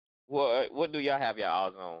 what do y'all have your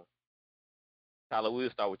eyes on? Tyler, we'll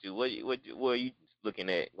start with you. What are you looking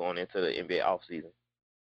at going into the NBA offseason?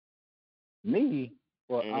 Me?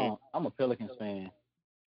 Well, I'm a Pelicans fan,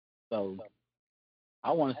 so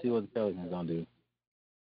I want to see what the Pelicans gonna do,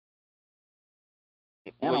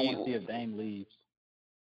 and I want to see if Dame leaves.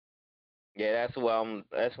 Yeah, that's what I'm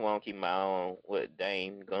keeping my eye on. What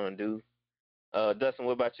Dame gonna do? Dustin,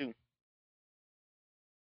 what about you?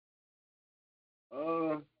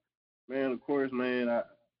 Man, of course, man. I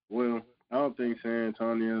don't think San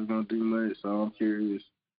Antonio is gonna do much, so I'm curious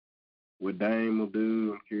what Dame will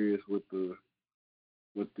do. I'm curious what the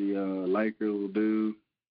Lakers will do.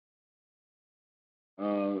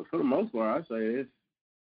 For the most part, I say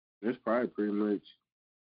it's probably pretty much.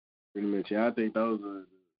 Yeah, I think those are.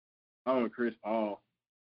 And Chris Paul.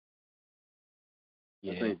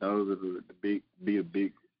 Yeah. I think those are the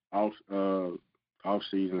big off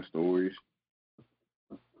season stories.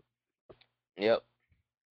 Yep.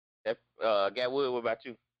 That Gatwood, what about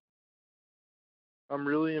you? I'm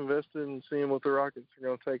really invested in seeing what the Rockets are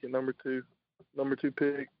going to take at number two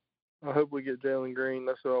pick. I hope we get Jalen Green.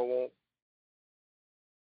 That's what I want.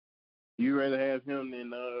 You rather have him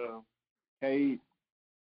than Cade?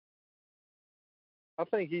 I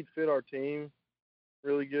think he'd fit our team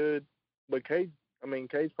really good. But Cade's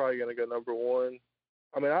probably going to go number one.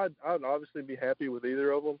 I mean, I'd obviously be happy with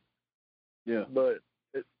either of them. Yeah.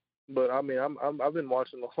 I've been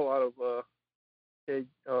watching a lot of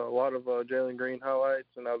Jalen Green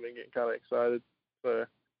highlights, and I've been getting kind of excited. So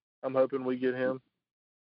I'm hoping we get him.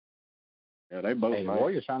 Yeah, they both. Hey, the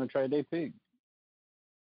Warriors trying to trade their pick.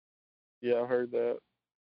 Yeah, I heard that.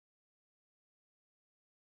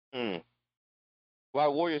 Why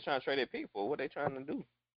Warriors trying to trade their pick for? What they trying to do?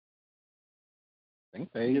 I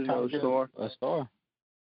think they trying to get a star.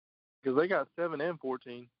 Because they got 7 and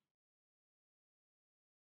 14.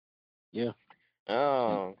 Yeah.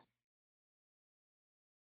 I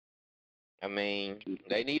mean,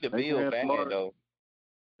 they need to build bad though.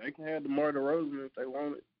 They can have DeMar DeRozan if they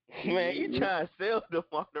want it. Man, you trying to sell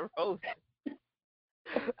DeMar DeRozan?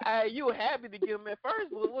 Hey, you happy to get him at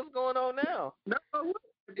first? What's going on now? No,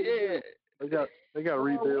 yeah. They got to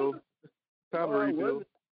rebuild. Time to rebuild.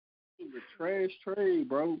 It was a trash trade,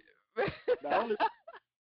 bro.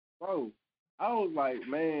 Bro, I was like,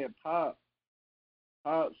 man, Pop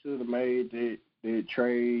should have made that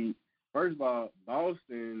trade. First of all,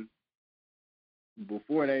 Boston,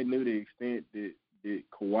 before they knew the extent that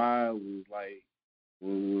Kawhi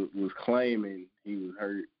was claiming he was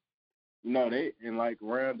hurt. You know, they in like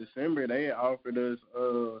around December they had offered us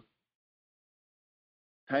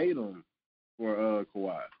Tatum for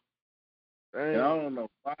Kawhi. And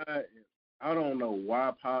I don't know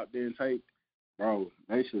why Pop didn't take. Bro,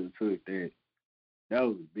 they should have took that. That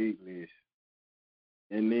was a big list.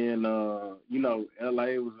 And then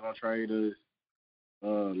LA was gonna trade us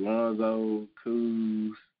Lonzo,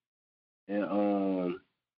 Kuz, and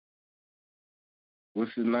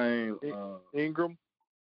what's his name? Ingram.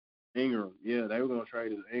 Ingram. Yeah, they were gonna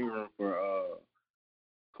trade us Ingram for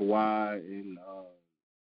Kawhi and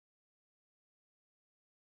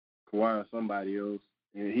somebody else.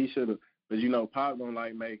 And he should have, but Pop don't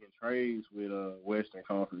like making trades with Western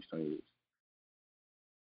Conference teams.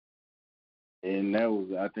 And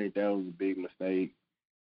I think that was a big mistake.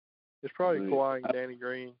 It's probably Kawhi and Danny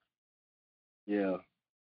Green. Yeah.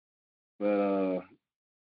 But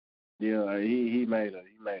he made a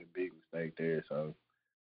big mistake there, so.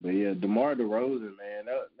 But yeah, DeMar DeRozan,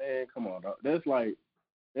 man, come on, dog. That's like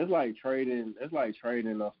trading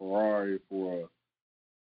a Ferrari for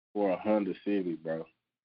a Honda Civic, bro.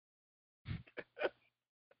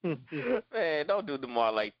 Man, don't do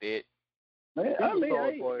DeMar like that. Man,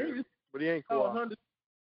 but he ain't Kawhi.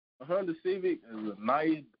 A Honda Civic is a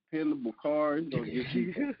nice, dependable car. It's gonna get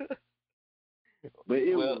you, but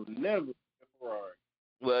it will never be a Ferrari.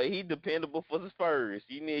 Well, he dependable for the Spurs.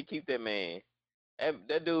 You need to keep that man.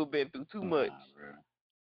 That dude been through too much. Bro.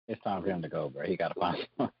 It's time for him to go, bro. He got to find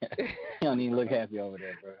somewhere. He don't even look happy over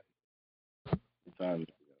there, bro. It's time to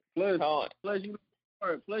go. Plus,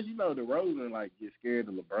 DeRozan like get scared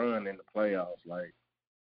of LeBron in the playoffs. Like,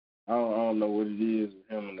 I don't know what it is with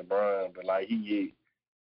him and LeBron, but like he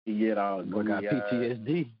get all. Boy got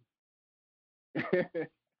PTSD.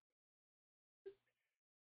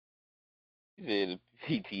 He said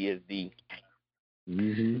PTSD.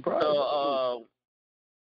 Mm-hmm. So,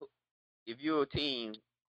 if you're a team,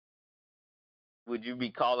 would you be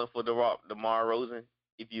calling for DeMar DeRozan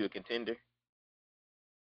if you're a contender?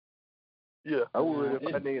 Yeah, I would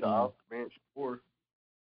if I need an off the bench or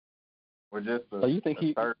just. So you think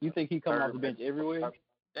he come off the bench everywhere?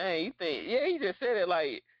 Dang, you think? Yeah, he just said it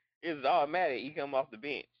like it's automatic. He come off the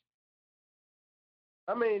bench.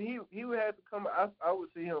 I mean, he would have to come. I would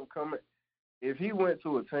see him coming if he went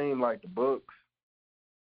to a team like the Bucks.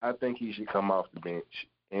 I think he should come off the bench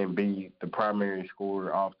and be the primary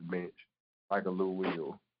scorer off the bench, like a Lou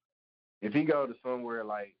Will. If he go to somewhere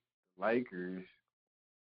like Lakers,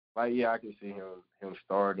 like I can see him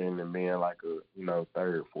starting and being like a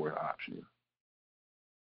third, fourth option.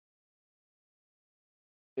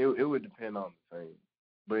 It would depend on the team,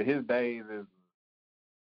 but his days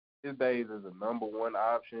as a number one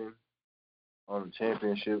option on a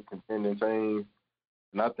championship contending team.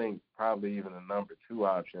 And I think probably even a number two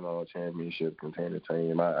option on a championship contender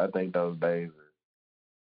team. I think those days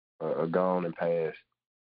are gone and past.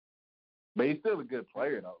 But he's still a good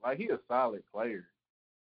player, though. Like, he's a solid player.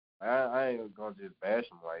 I ain't going to just bash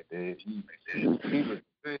him like that. He's a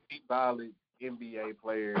good, solid NBA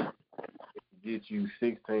player that can get you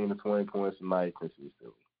 16 to 20 points a night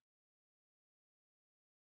consistently.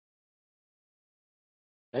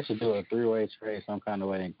 They should do a three-way trade some kind of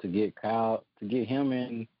way to get Kyle, to get him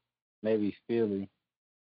in, maybe Philly.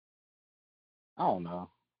 I don't know.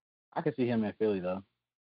 I could see him in Philly though.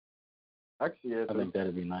 I can see that. I think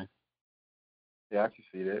that'd be nice. Yeah, I can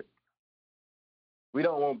see that. We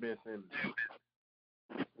don't want Ben Simmons.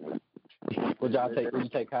 Would you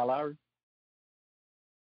take Kyle Lowry?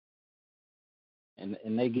 And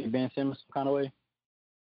they get Ben Simmons some kind of way?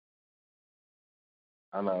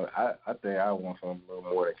 I know. I think I want something a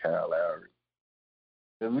little more than Kyle Lowry.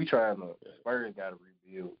 Because we trying to, Spurs got to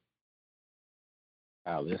rebuild.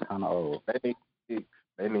 Kyle is kind of old. They need picks.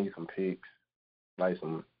 They need some picks. Like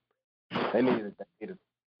some, they need a pick.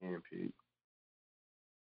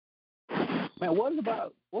 Man,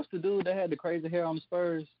 what's the dude that had the crazy hair on the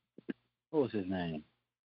Spurs? What was his name?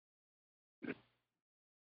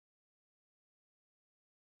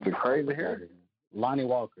 The crazy hair? Lonnie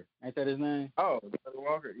Walker. Ain't that his name? Oh, Lonnie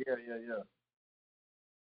Walker. Yeah.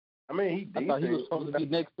 I mean, he decent. I thought he was supposed to be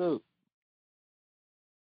next too.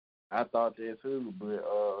 I thought that too, but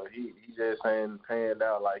he just ain't panned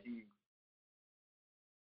out. Like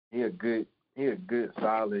he a good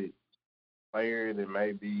solid player that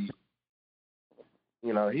maybe,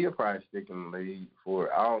 you know, he'll probably stick in the league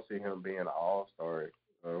for. I don't see him being an all-star.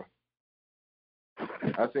 So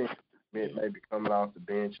I think maybe coming off the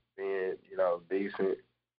bench being, you know, decent,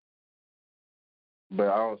 but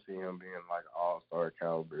I don't see him being like an all-star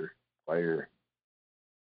caliber player.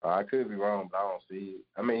 I could be wrong, but I don't see it.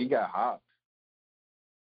 I mean, he got hops.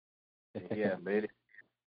 Yeah, baby.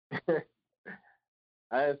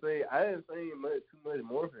 I didn't see too much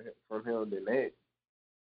more from him than that.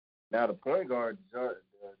 Now the point guard,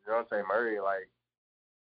 Dejounte Murray, like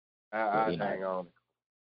I'd hang on.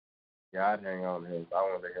 Yeah, I'd hang on to him. I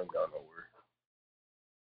won't let him go nowhere.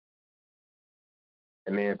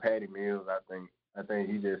 And then Patty Mills, I think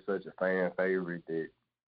he's just such a fan favorite that,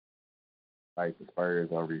 like, the Spurs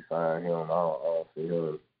gonna re-sign him. I don't see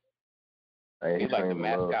him. He's like the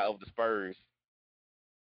mascot of the Spurs.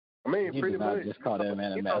 I mean, you pretty much. Just call that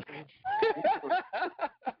man a mascot.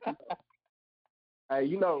 Hey,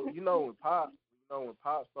 you know when Pop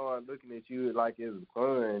started looking at you like it was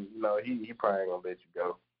fun, you know, he probably ain't gonna let you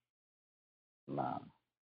go. Nah.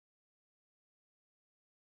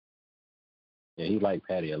 Yeah, he liked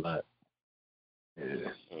Patty a lot.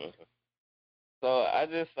 Yeah. Mm-hmm. So I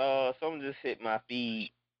just someone just hit my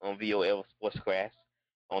feed on VOL Sportscast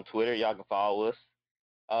on Twitter. Y'all can follow us.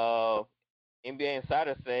 NBA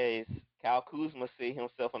Insider says Kyle Kuzma see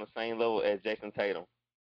himself on the same level as Jason Tatum.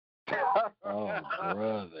 Oh,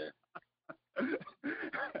 brother.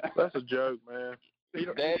 That's a joke, man. He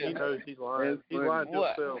knows he's lying. He's lying to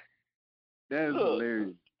himself. That is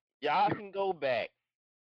hilarious. Y'all can go back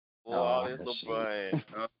before all this LeBron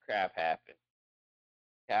crap happened.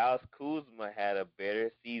 Kyle Kuzma had a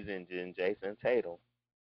better season than Jason Tatum.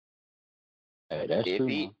 Hey, that's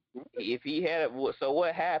true. If he had, so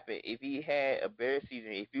what happened? If he had a better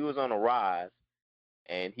season, if he was on a rise,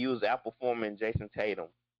 and he was outperforming Jason Tatum,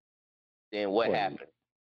 then what happened?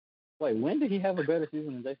 Wait, when did he have a better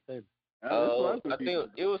season than Jason Tatum? I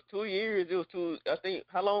think it was 2 years. I think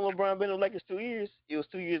how long LeBron been in the Lakers? 2 years. It was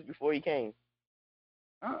 2 years before he came.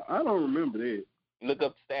 I don't remember that. Look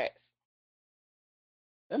up the stats.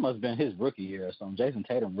 That must have been his rookie year or something. Jason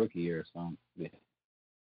Tatum rookie year or something. Yeah.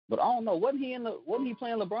 But I don't know. Wasn't he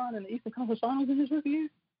playing LeBron in the Eastern Conference Finals in his rookie year?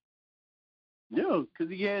 Yeah, because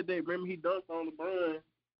he had that. Remember, he dunked on LeBron,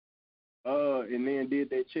 and then did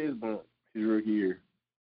that chest bump his rookie year.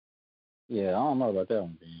 Yeah, I don't know about that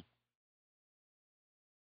one, man.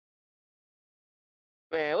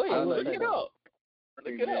 Look it up.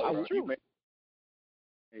 Look it up. It's true.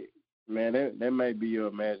 Man, that may be your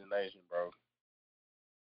imagination, bro.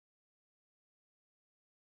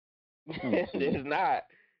 It's not.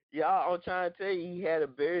 Y'all, I'm trying to tell you, he had a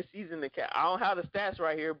better season than Cal. I don't have the stats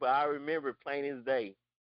right here, but I remember plain as day.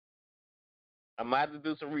 I might have to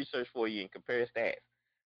do some research for you and compare stats.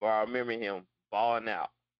 But I remember him balling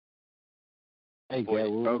out. Hey,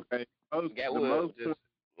 Gatwood. Okay. Gatwood just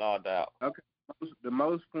logged out. Okay. The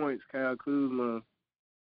most points Kyle Kuzma,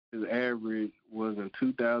 his average was in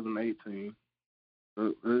 2018.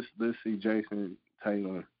 So let's see Jason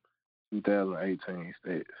Tatum 2018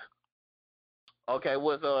 stats. Okay,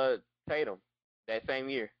 what's Tatum that same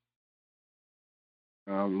year?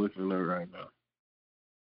 I'm looking it up right now.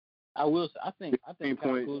 I think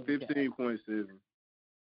 15.7.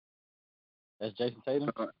 That's Jason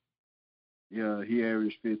Tatum? Yeah, he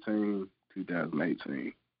averaged 15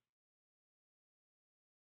 2018.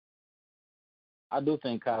 I do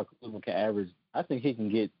think Kyle Kuzma can average. I think he can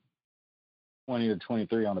get 20 to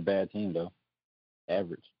 23 on a bad team, though.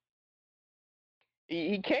 Average.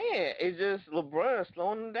 He can. It's just LeBron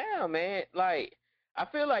slowing him down, man. Like I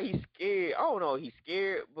feel like he's scared. I don't know, he's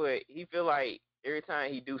scared, but he feel like every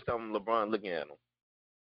time he do something, LeBron looking at him.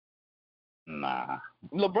 Nah.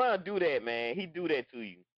 LeBron do that, man. He do that to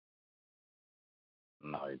you.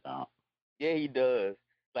 No, he don't. Yeah, he does.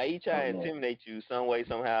 Like he try to intimidate you some way,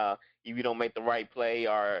 somehow, if you don't make the right play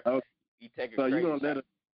or you take a so crazy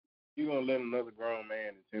you gonna let another grown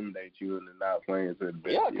man intimidate you and not playing to the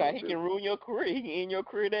best? Yeah, cause he can ruin your career. He can end your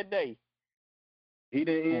career that day. He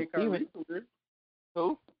didn't end Kyrie's career.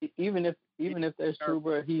 Who? Even if that's true,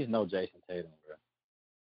 bro, he's no Jason Tatum, bro.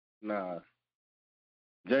 Nah.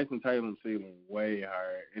 Jason Tatum's ceiling way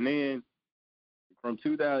higher. And then from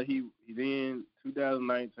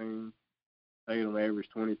 2019, Tatum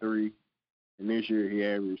averaged 23, and this year he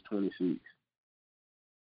averaged 26.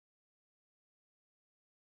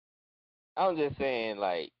 I'm just saying,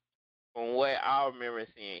 like, from what I remember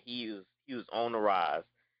seeing, he was on the rise.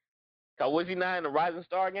 Cause was he not in the Rising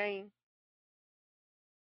Star game?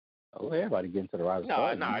 Oh, everybody getting to the Rising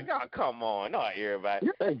Star. No, come on, not everybody.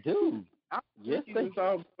 Yes, they do. Yes, they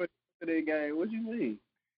saw for that game. What you mean?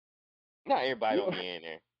 Not everybody don't get in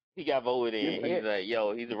there. He got voted in. He's like,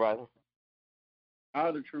 yo, he's a Rising.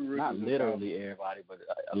 All the true rookies. Not literally everybody, but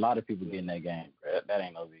a lot of people get in that game, bro. That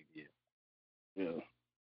ain't no big deal. Yeah.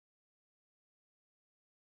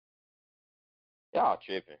 Y'all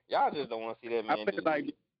tripping. Y'all just don't want to see that man. I feel like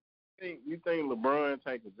you think LeBron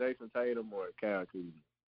take a Jason Tatum or a Kyle Kuzma?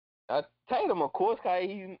 Tatum, of course, cause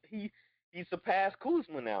he surpassed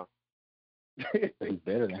Kuzma now. He's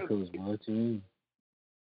better than Kuzma. What you mean?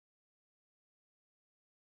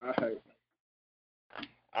 All right.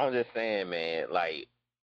 I'm just saying, man. Like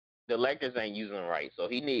the Lakers ain't using him right, so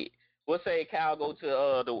he need. We'll say Kyle go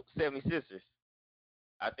to the 76ers.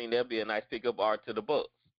 I think that'd be a nice pickup art to the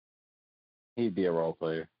Bucks. He'd be a role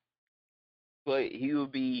player. But he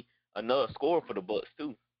would be another scorer for the Bucks,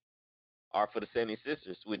 too. Or for the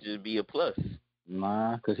 76ers, which would be a plus.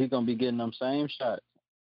 Nah, because he's going to be getting them same shots.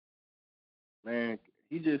 Man,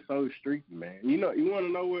 he just so streaky, man. You know, you want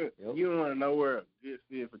to know what? Yep. You want to know where a good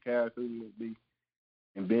fit for Kyle Kuzma would be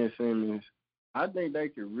and Ben Simmons. I think they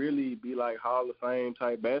could really be like Hall of Fame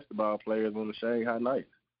type basketball players on the Shanghai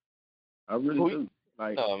Knights. I really do.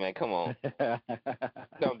 Like, oh man, come on!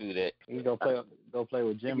 Don't do that. You go play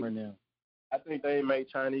with Jimmer now. I think they make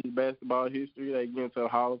Chinese basketball history. They get into the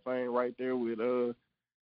Hall of Fame right there with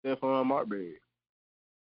Stephon Marbury.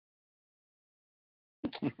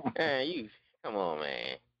 Man, you come on,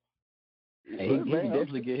 man. Hey, he can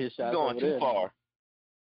definitely get his shot. Going too far.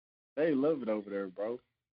 They love it over there, bro.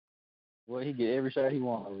 Well, he get every shot he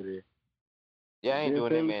wants over there. Yeah, I ain't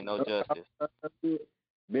doing that man no justice.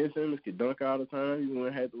 Ben Simmons could dunk all the time. You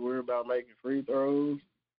wouldn't have to worry about making free throws.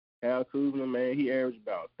 Kyle Kuzma, man, he averaged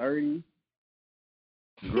about 30.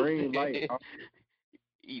 Green light.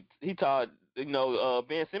 he tall. You know,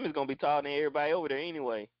 Ben Simmons gonna be taller than everybody over there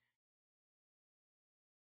anyway.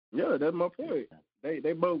 Yeah, that's my point.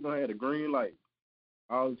 They both gonna have the green light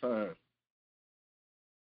all the time.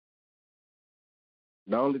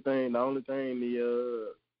 The only thing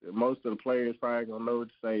most of the players probably gonna know what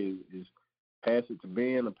to say is pass it to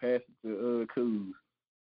Ben or pass it to Kuz.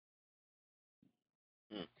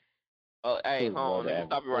 Hey, hold on. Let me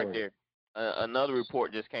stop you right there. Another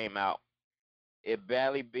report just came out. If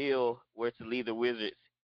Bradley Beal were to leave the Wizards,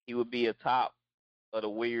 he would be atop of the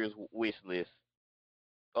Warriors wish list.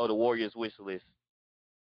 Oh, the Warriors wish list.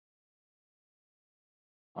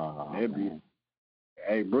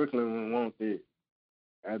 Hey, Brooklyn won't want that.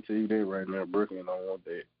 I tell you that right now. Brooklyn don't want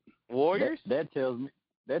that. Warriors? That tells me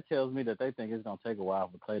that they think it's gonna take a while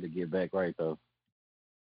for Clay to get back right though.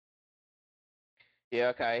 Yeah,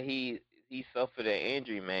 okay. He suffered an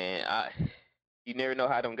injury, man. You never know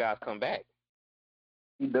how them guys come back.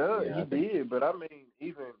 He does. Yeah, he did, but I mean,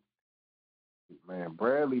 even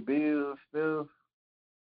Bradley Beal, Steph,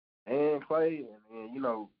 and Clay,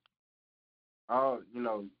 and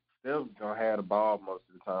Steph's gonna have the ball most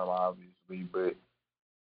of the time, obviously, but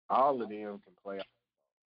all of them can play.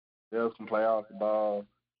 Steph can play off the ball.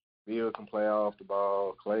 Beal can play off the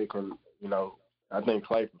ball. Clay can, I think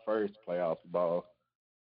Clay prefers to play off the ball.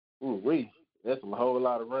 That's a whole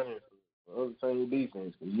lot of running for other team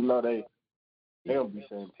defense. Because they'll be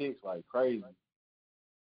sending picks like crazy.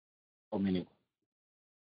 I mean,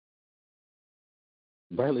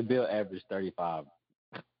 Bradley Beal averaged 35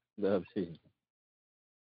 the other season.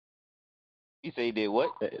 You say he did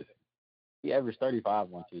what? He averaged 35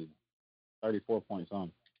 one season. 34 points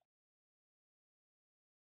on.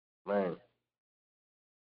 Man.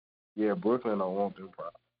 Yeah, Brooklyn don't want them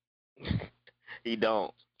problems. He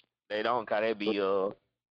don't. They don't, cause they be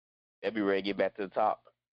They'll be ready to get back to the top.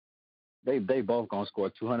 They both gonna score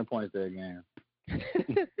 200 points that game.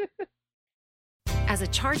 As a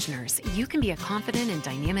charge nurse, you can be a confident and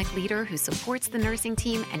dynamic leader who supports the nursing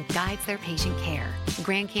team and guides their patient care.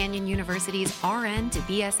 Grand Canyon University's RN to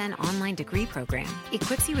BSN online degree program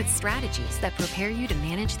equips you with strategies that prepare you to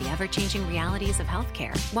manage the ever-changing realities of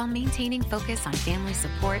healthcare while maintaining focus on family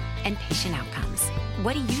support and patient outcomes.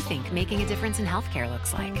 What do you think making a difference in healthcare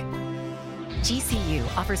looks like? GCU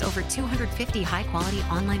offers over 250 high-quality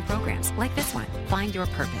online programs like this one. Find your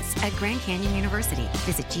purpose at Grand Canyon University.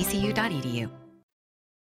 Visit gcu.edu.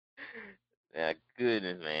 Yeah,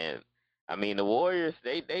 goodness, man. I mean, the Warriors,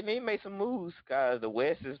 they need to make some moves, guys. The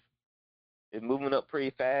West is moving up pretty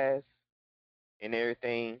fast and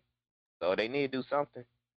everything, so they need to do something.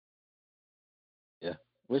 Yeah,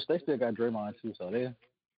 which they still got Draymond too, so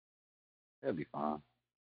they'll be fine.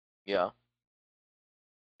 Yeah,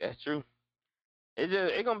 that's true.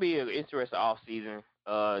 It's gonna be an interesting off season,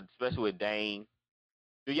 especially with Dame.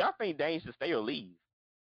 Do y'all think Dame should stay or leave?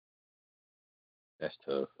 That's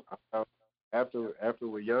tough. After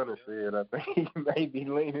what Giannis said, I think he may be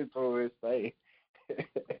leaning towards stay.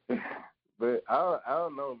 But I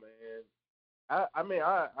don't know, man. I mean,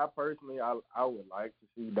 I personally, I would like to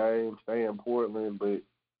see Dame stay in Portland, but at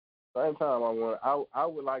the same time, I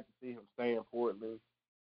would like to see him stay in Portland,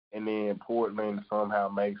 and then Portland somehow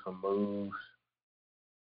make some moves,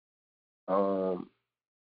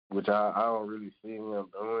 which I don't really see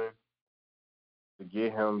him doing, to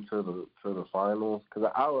get him to the finals,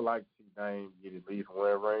 because I would like to see Dame get at least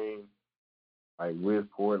one ring, like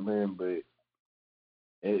with Portland, but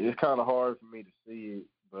it's kind of hard for me to see it.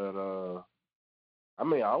 But I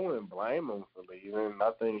mean, I wouldn't blame him for leaving.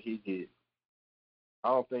 I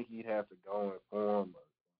don't think he'd have to go and form a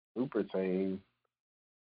super team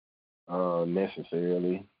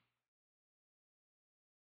necessarily.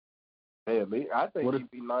 Hey, I think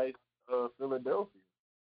he'd be nice Philadelphia.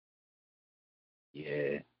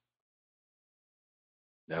 Yeah.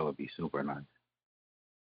 That would be super nice.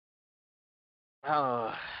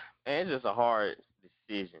 Man, it's just a hard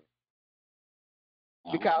decision.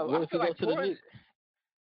 Because I feel like Portland...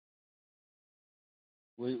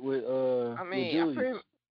 I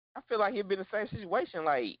feel like he'd be in the same situation,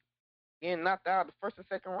 like getting knocked out the first and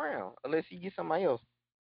second round, unless he gets somebody else.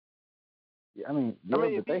 Yeah, I mean, but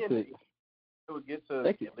they would get to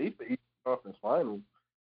at least the Eastern Conference Finals.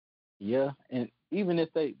 Yeah, and even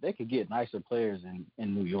if they could get nicer players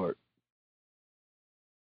in New York.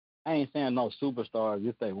 I ain't saying no superstars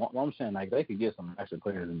if they want. I'm saying like they could get some nicer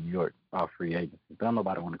players in New York off free agency. Don't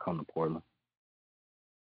nobody want to come to Portland.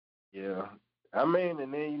 Yeah, I mean,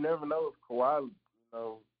 and then you never know if Kawhi,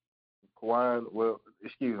 not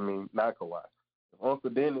Kawhi. If Uncle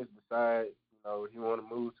Dennis decides, he want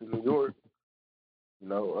to move to New York,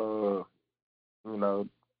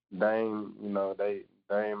 Dame,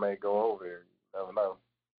 Dame may go over there. You never know.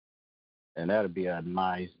 And that'd be a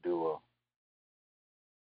nice duo.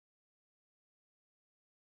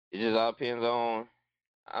 It just all depends on.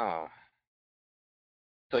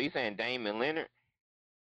 So you saying Dame and Leonard?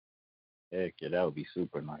 Heck yeah, that would be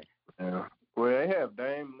super nice. Yeah. Well, they have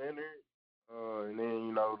Dame, Leonard, and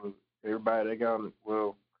then everybody they got.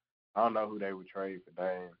 Well, I don't know who they would trade for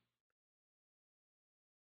Dame.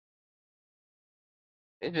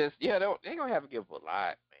 It just they're gonna have to give up a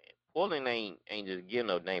lot, man. Portland ain't just giving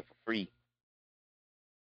no Dame for free.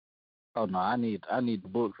 Oh no, I need the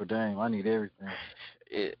book for Dame. I need everything.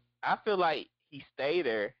 I feel like he stay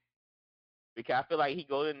there because I feel like he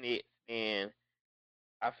go to the Knicks and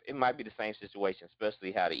it might be the same situation,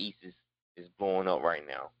 especially how the East is blowing up right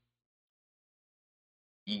now.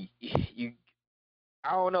 I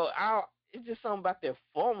don't know. It's just something about their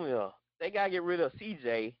formula. They gotta get rid of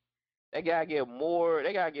CJ. They gotta get more.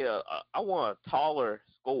 They gotta get I want a taller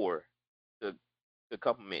scorer to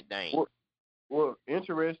complement Dame. Well,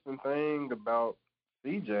 interesting thing about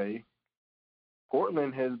CJ,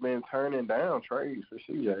 Portland has been turning down trades for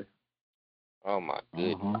CJ. Oh my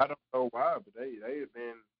goodness! I don't know why, but they have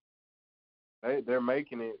been. They're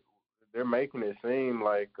making it seem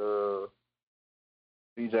like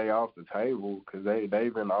CJ off the table because they've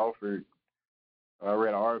been offered. I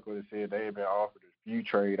read an article that said they have been offered a few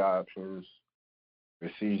trade options for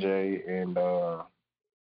CJ and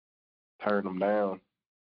turned them down.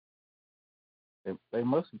 They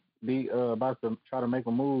must be about to try to make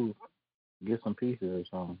a move, get some pieces or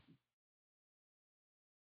something.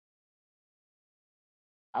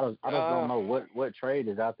 I just don't know what trade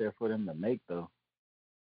is out there for them to make though.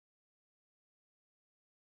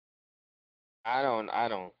 I don't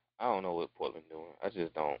know what Portland doing. I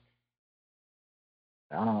just don't.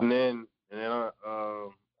 I don't know. And then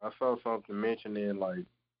I saw something mentioning like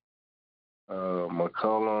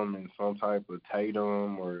McCollum and some type of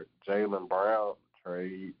Tatum or Jaylen Brown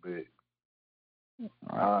trade, but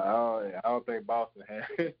I don't think Boston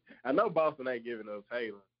had. I know Boston ain't giving up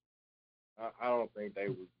Tatum. I don't think they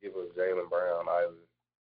would give up Jaylen Brown either.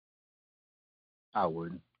 I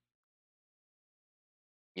wouldn't.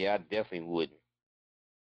 Yeah, I definitely wouldn't.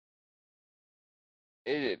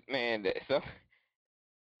 Man,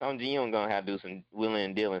 some GM gonna have to do some willing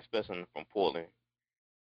and dealing, especially from Portland,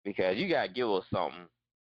 because you gotta give us something.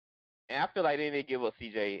 And I feel like they need to give us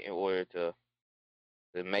CJ in order to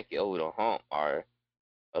make it over the hump, or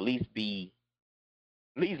at least make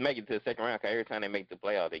it to the second round. Cause every time they make the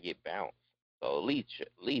playoff, they get bounced. So at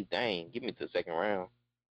least, dang, give me to the second round.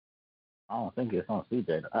 I don't think it's on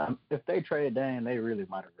CJ. If they trade Dame, they really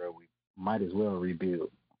might as well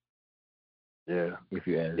rebuild. Yeah, if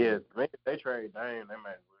you ask. Yeah, if they trade Dame, they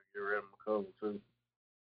might as well get rid of McCollum too.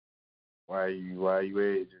 Why you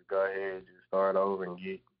at? Just go ahead, just start over and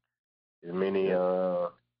get as many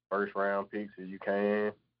first round picks as you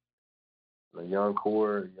can. A young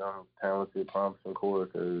core, young talented, promising core,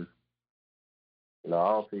 because I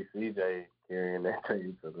don't see CJ carrying that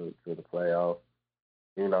team to the playoffs.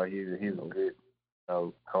 He's a good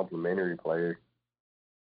complimentary player.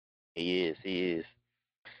 He is.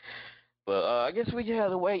 But I guess we just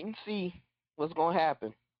have to wait and see what's gonna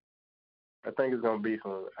happen. I think it's gonna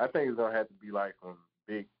have to be like some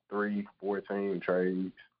big 3-4 team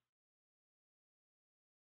trades.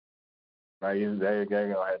 Like they're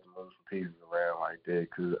gonna have to move some pieces around like that,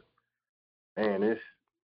 cause man, it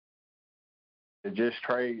just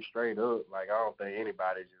trade straight up. Like I don't think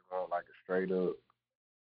anybody just want like a straight up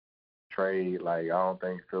trade. Like I don't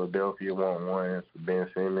think Philadelphia want one for Ben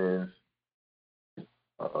Simmons.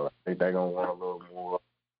 I think they're gonna want a little more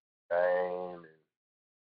game.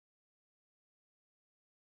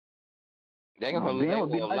 They're gonna Ben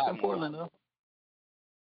would be a nice lot in Portland more. though.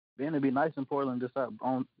 Ben would be nice in Portland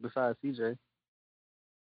besides CJ.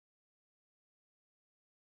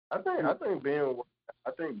 I think Ben would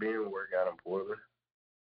work out in Portland.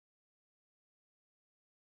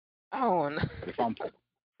 I don't know. If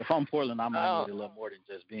I'm Portland, I might need a little more than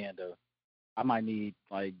just Ben though. I might need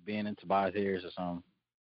like Ben and Tobias Harris or something,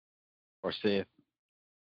 or Seth.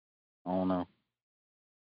 I don't know,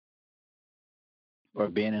 or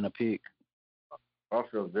Ben and a pick. I'm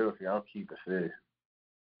Philadelphia. I'm keeping Seth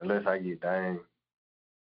unless I get Dame.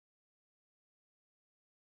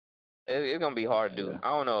 It's gonna be hard to do. I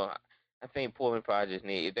don't know. I think Portland probably just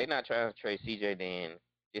need, if they're not trying to trade CJ, then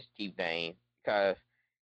just keep Dame, because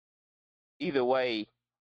either way,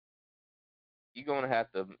 you're gonna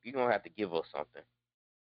have to give us something,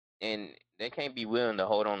 and they can't be willing to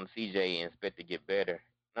hold on to CJ and expect to get better.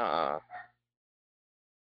 I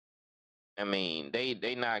mean, they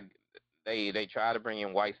try to bring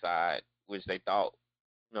in Whiteside, which they thought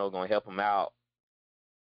gonna help him out,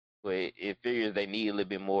 but it figures they need a little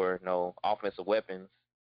bit more offensive weapons.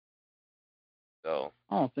 So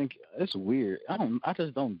I don't think it's weird. I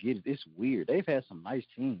just don't get it. It's weird. They've had some nice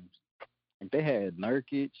teams. Like they had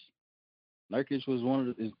Nurkic. Nurkic was one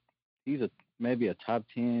of the. He's maybe a top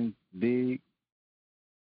 10 big.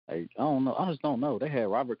 Like I don't know. I just don't know. They had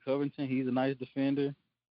Robert Covington. He's a nice defender.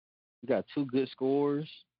 You got 2 good scorers.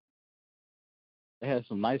 They had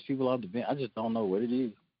some nice people off the bench. I just don't know what it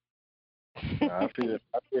is.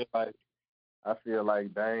 I feel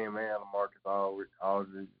like Dame and LaMarcus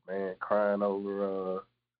Aldridge, man, crying over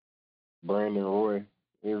Brandon Roy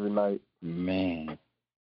every night. Man.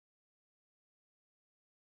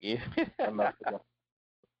 Yeah.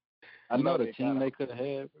 I know the team they could have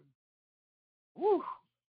had. Woo.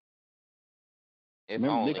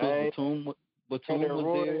 Remember Nicholas Batum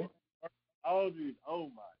was there? Aldridge, oh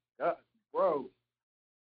my God, bro.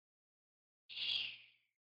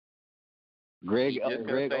 Greg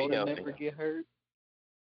Oden never get hurt.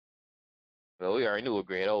 Well, we already knew what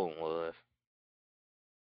Greg Oden was.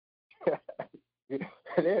 To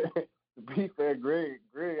be fair, Greg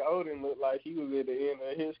Oden looked like he was at the end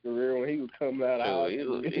of his career when he was coming out. He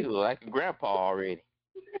was like a grandpa already.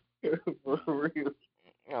 For real.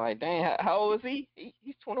 Like, dang, how old is he?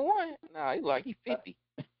 He's 21. Nah, he's 50.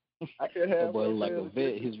 I could have that boy like a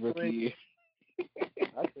vet his rookie year.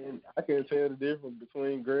 I can't tell the difference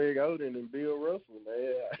between Greg Oden and Bill Russell,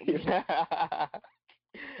 man.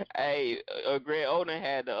 Hey, Greg Oden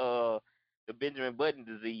had the Benjamin Button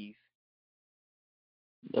disease.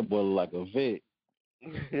 That boy like a vet.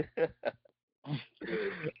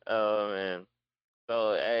 Oh man.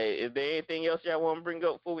 So, hey, is there anything else y'all want to bring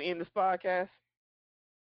up before we end this podcast?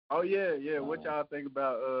 Oh yeah. What y'all think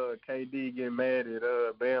about KD getting mad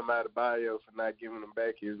at Bam Adebayo for not giving him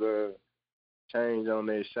back his change on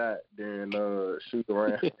that shot during shoot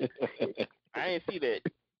around? I didn't see that.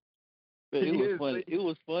 But it was funny. It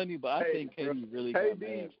was funny, but I think KD really got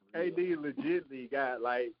mad. KD legitimately got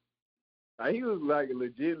like he was like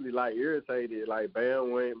legitimately like irritated. Like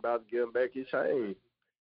Bam went about to give him back his chain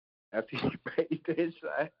after he made that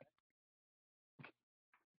shot.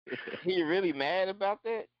 He really mad about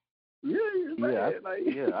that? Yeah, he was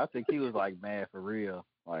mad. I think he was like mad for real.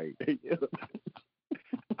 Like,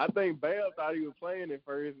 I think Bam thought he was playing at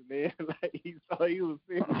first, and then like he saw he was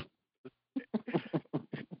serious.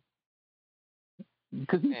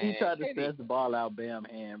 Because he tried to snatch the ball out Bam's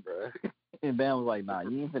hand, bro. And Bam was like, nah,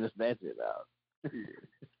 you ain't finna snatch it out.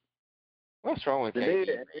 What's wrong with KD?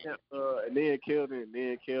 KD? And then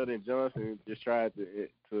Keldon Johnson just tried to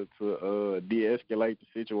de-escalate the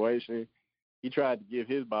situation. He tried to give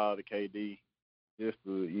his ball to KD just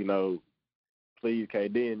to, please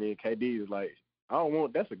KD. And then KD was like, I don't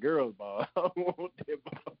want, that's a girl's ball. I don't want that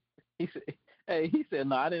ball. He said,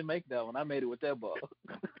 no, I didn't make that one. I made it with that ball.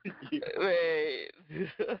 Man.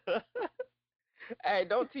 Hey,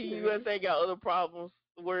 don't Team USA got other problems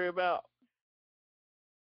to worry about?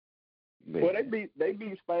 Well, they beat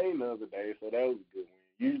Spain the other day, so that was a good win.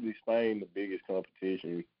 Usually Spain the biggest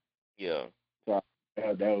competition. Yeah. So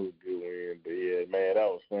that was a good win. But yeah, man, that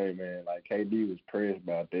was funny, man. Like KD was pressed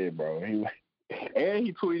about that, bro. And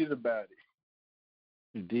he tweeted about it.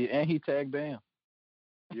 He did, and he tagged Bam.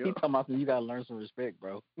 Yep. He talking about you gotta learn some respect,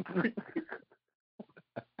 bro.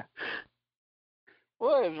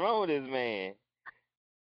 What is wrong with this man?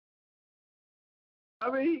 I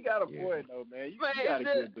mean, he got a point though, man. You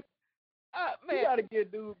gotta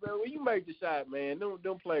get dude, bro. When you make the shot, man,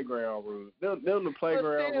 them playground rules. Them the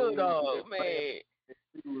playground rules. Though, man.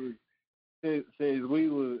 Since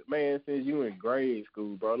you in grade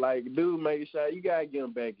school, bro. Like, dude make a shot, you gotta give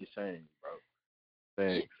him back his change, bro.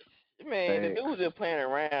 Thanks. Man, the dude was just playing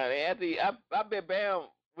around. And I bet Bam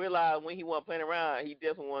realized when he wasn't playing around, he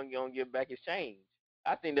definitely wasn't gonna give back his change.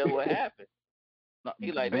 I think that's what happened.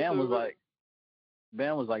 Bam was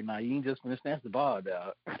like, nah, you ain't just gonna snatch the ball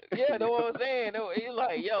down. Yeah, that's what I'm saying. He's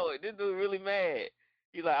like, yo, this dude really mad.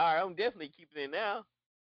 He's like, all right, I'm definitely keeping it now.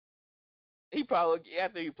 He probably,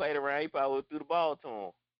 after he played around, he probably threw the ball to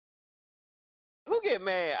him. Who get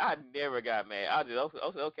mad? I never got mad. I just,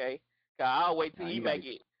 okay. I'll wait till he make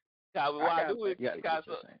it. Sometimes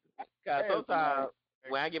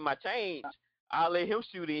when I get my change, I'll let him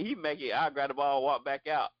shoot it. He make it. I'll grab the ball and walk back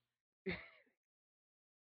out.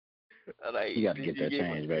 Like, you got to get that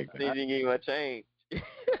change back. Did you get my change?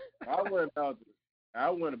 I went about to fight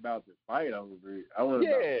over it. About to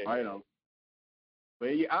fight over it.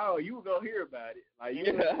 But you were gonna hear about it. Like you.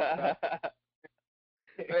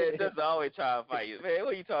 Man, Dustin always try to fight you. Man,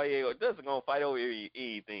 what you talking about? Dustin gonna fight over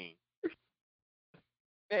anything.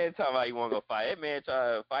 Man, talking about you want to go fight. That man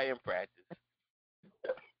try to fight in practice.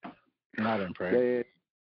 Not in practice.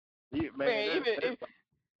 Man,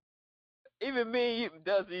 even me,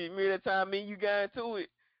 Dusty, remember that time me and you got into it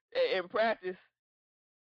in practice?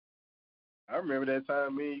 I remember that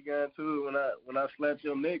time me and you got into it when I slapped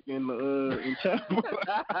your neck in chapel.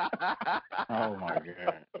 Oh my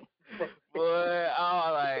God. Boy,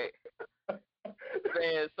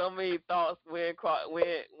 man, so many thoughts went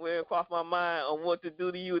across my mind on what to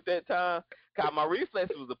do to you at that time. Cause my reflex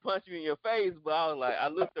was to punch you in your face, but I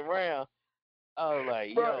looked around. I was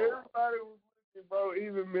like, bro, everybody was looking, bro.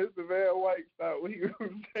 Even Mr. Van White stopped when he was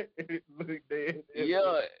saying look dead.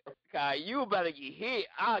 Yeah, cause you about to get hit.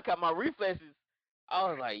 Cause my reflexes, I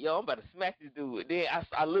was like, yo, I'm about to smack this dude. Then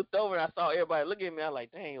I looked over and I saw everybody looking at me. I was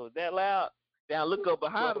like, dang, it was that loud? Then I look up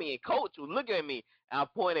behind me and Coach was looking at me. And I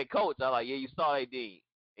pointed at Coach. I was like, yeah, you saw that, did?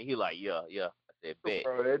 And he like, yeah. I said, bet.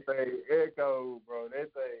 Bro, that thing echoed, bro.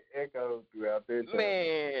 That thing echoed throughout that time.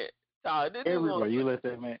 Man, everywhere. You let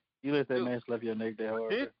that man slap your neck that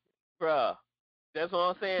hard. Bro, that's what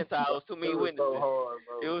I'm saying, Ty. It was too many witnesses. So hard,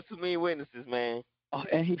 bro. It was too many witnesses, man. Oh,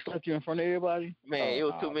 and he slapped you in front of everybody? Man, it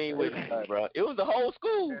was too many witnesses, bro. It was the whole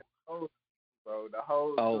school. Bro, the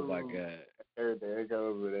whole Oh, school. my God. Everything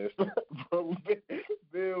goes with that. Bro,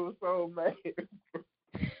 Bill was so mad.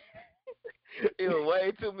 It was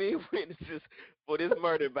way too many witnesses for this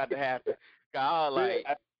murder about to happen. I was like,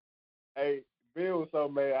 hey, Bill was so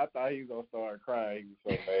mad. I thought he was gonna start crying. He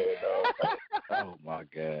was so mad, dog. Oh my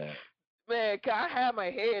God. Man, I had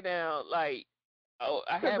my head down, like,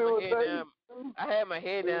 I had my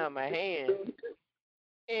head down, my hand,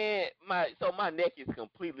 and my neck is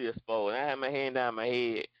completely exposed. I had my hand down my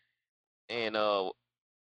head, and I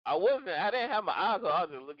didn't have my eyes on. I was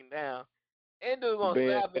just looking down, And dude gonna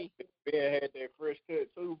slap me. Ben had that fresh cut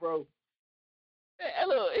too, bro. Hey,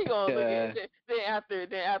 look, he gonna look at it. Then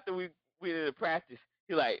after we did the practice,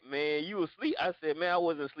 he like, man, you asleep? I said, man, I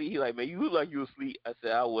wasn't asleep. He like, man, you look like you asleep. I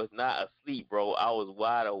said, I was not asleep, bro. I was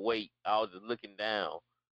wide awake. I was just looking down.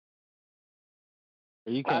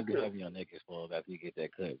 You can't be having your neck exposed after you get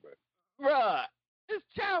that cut, bro. Bruh, it's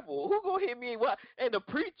chapel. Who gonna hit me? What? And the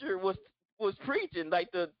preacher was preaching,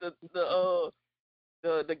 like the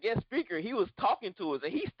guest speaker. He was talking to us,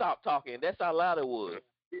 and he stopped talking. That's how loud it was.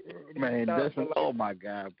 Man, oh my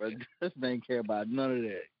God, bro. This man care about none of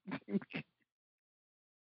that.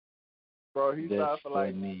 Bro, he stopped for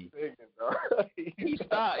like 2 seconds, bro. He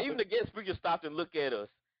stopped. Even the guest speaker stopped and looked at us.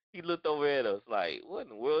 He looked over at us like, what in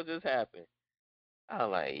the world just happened? I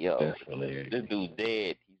was like, yo, this dude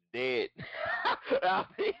dead. He's dead. I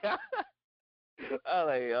was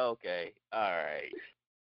like, okay, all right.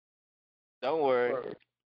 Don't worry.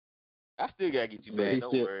 I still gotta get you back.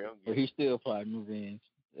 Don't worry. He still plotting revenge.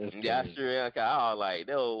 Yeah, I sure am. I was like,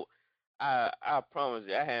 no, I promise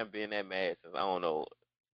you, I haven't been that mad since, I don't know,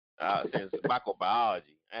 since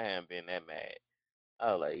microbiology. I haven't been that mad.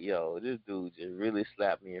 I was like, yo, this dude just really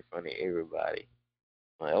slapped me in front of everybody.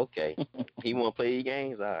 I'm like, okay. He want to play these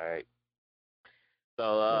games? All right.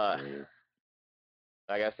 So,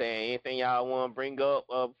 like I said, anything y'all want to bring up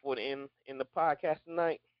before the end in the podcast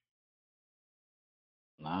tonight?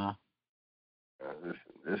 Nah.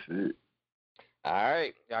 That's it. All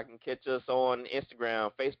right. Y'all can catch us on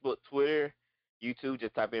Instagram, Facebook, Twitter, YouTube.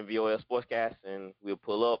 Just type in VOL Sportscast and we'll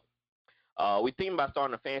pull up. We thinking about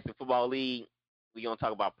starting a fantasy football league. We're going to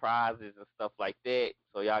talk about prizes and stuff like that.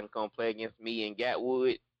 So y'all can come play against me and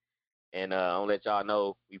Gatwood. And I'll let y'all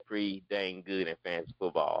know we pretty dang good in fantasy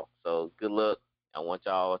football. So good luck. I want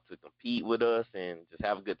y'all to compete with us and just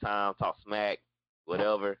have a good time, talk smack,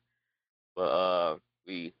 whatever. But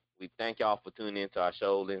we thank y'all for tuning into our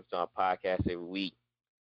show, listening to our podcast every week.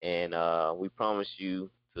 And we promise you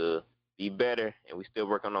to be better, and we still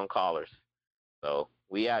working on callers. So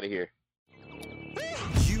we out of here.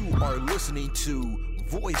 You are listening to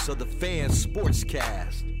Voice of the Fans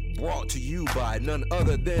Sportscast, brought to you by none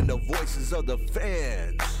other than the voices of the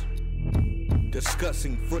fans.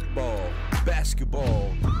 Discussing football,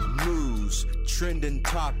 basketball, news, trending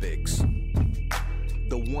topics.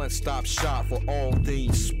 The one-stop shop for all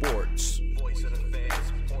things sports. Voice of the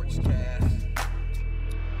Fans Sportscast.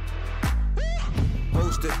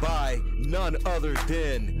 Hosted by none other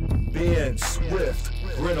than Ben Swift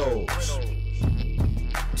Reynolds,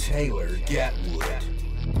 Taylor Gatwood,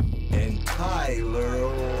 and Tyler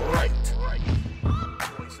Wright.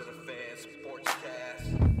 Voice of the Fans Sportscast.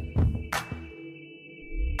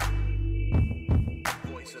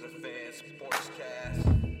 Voice of the Fans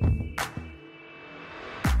Sportscast.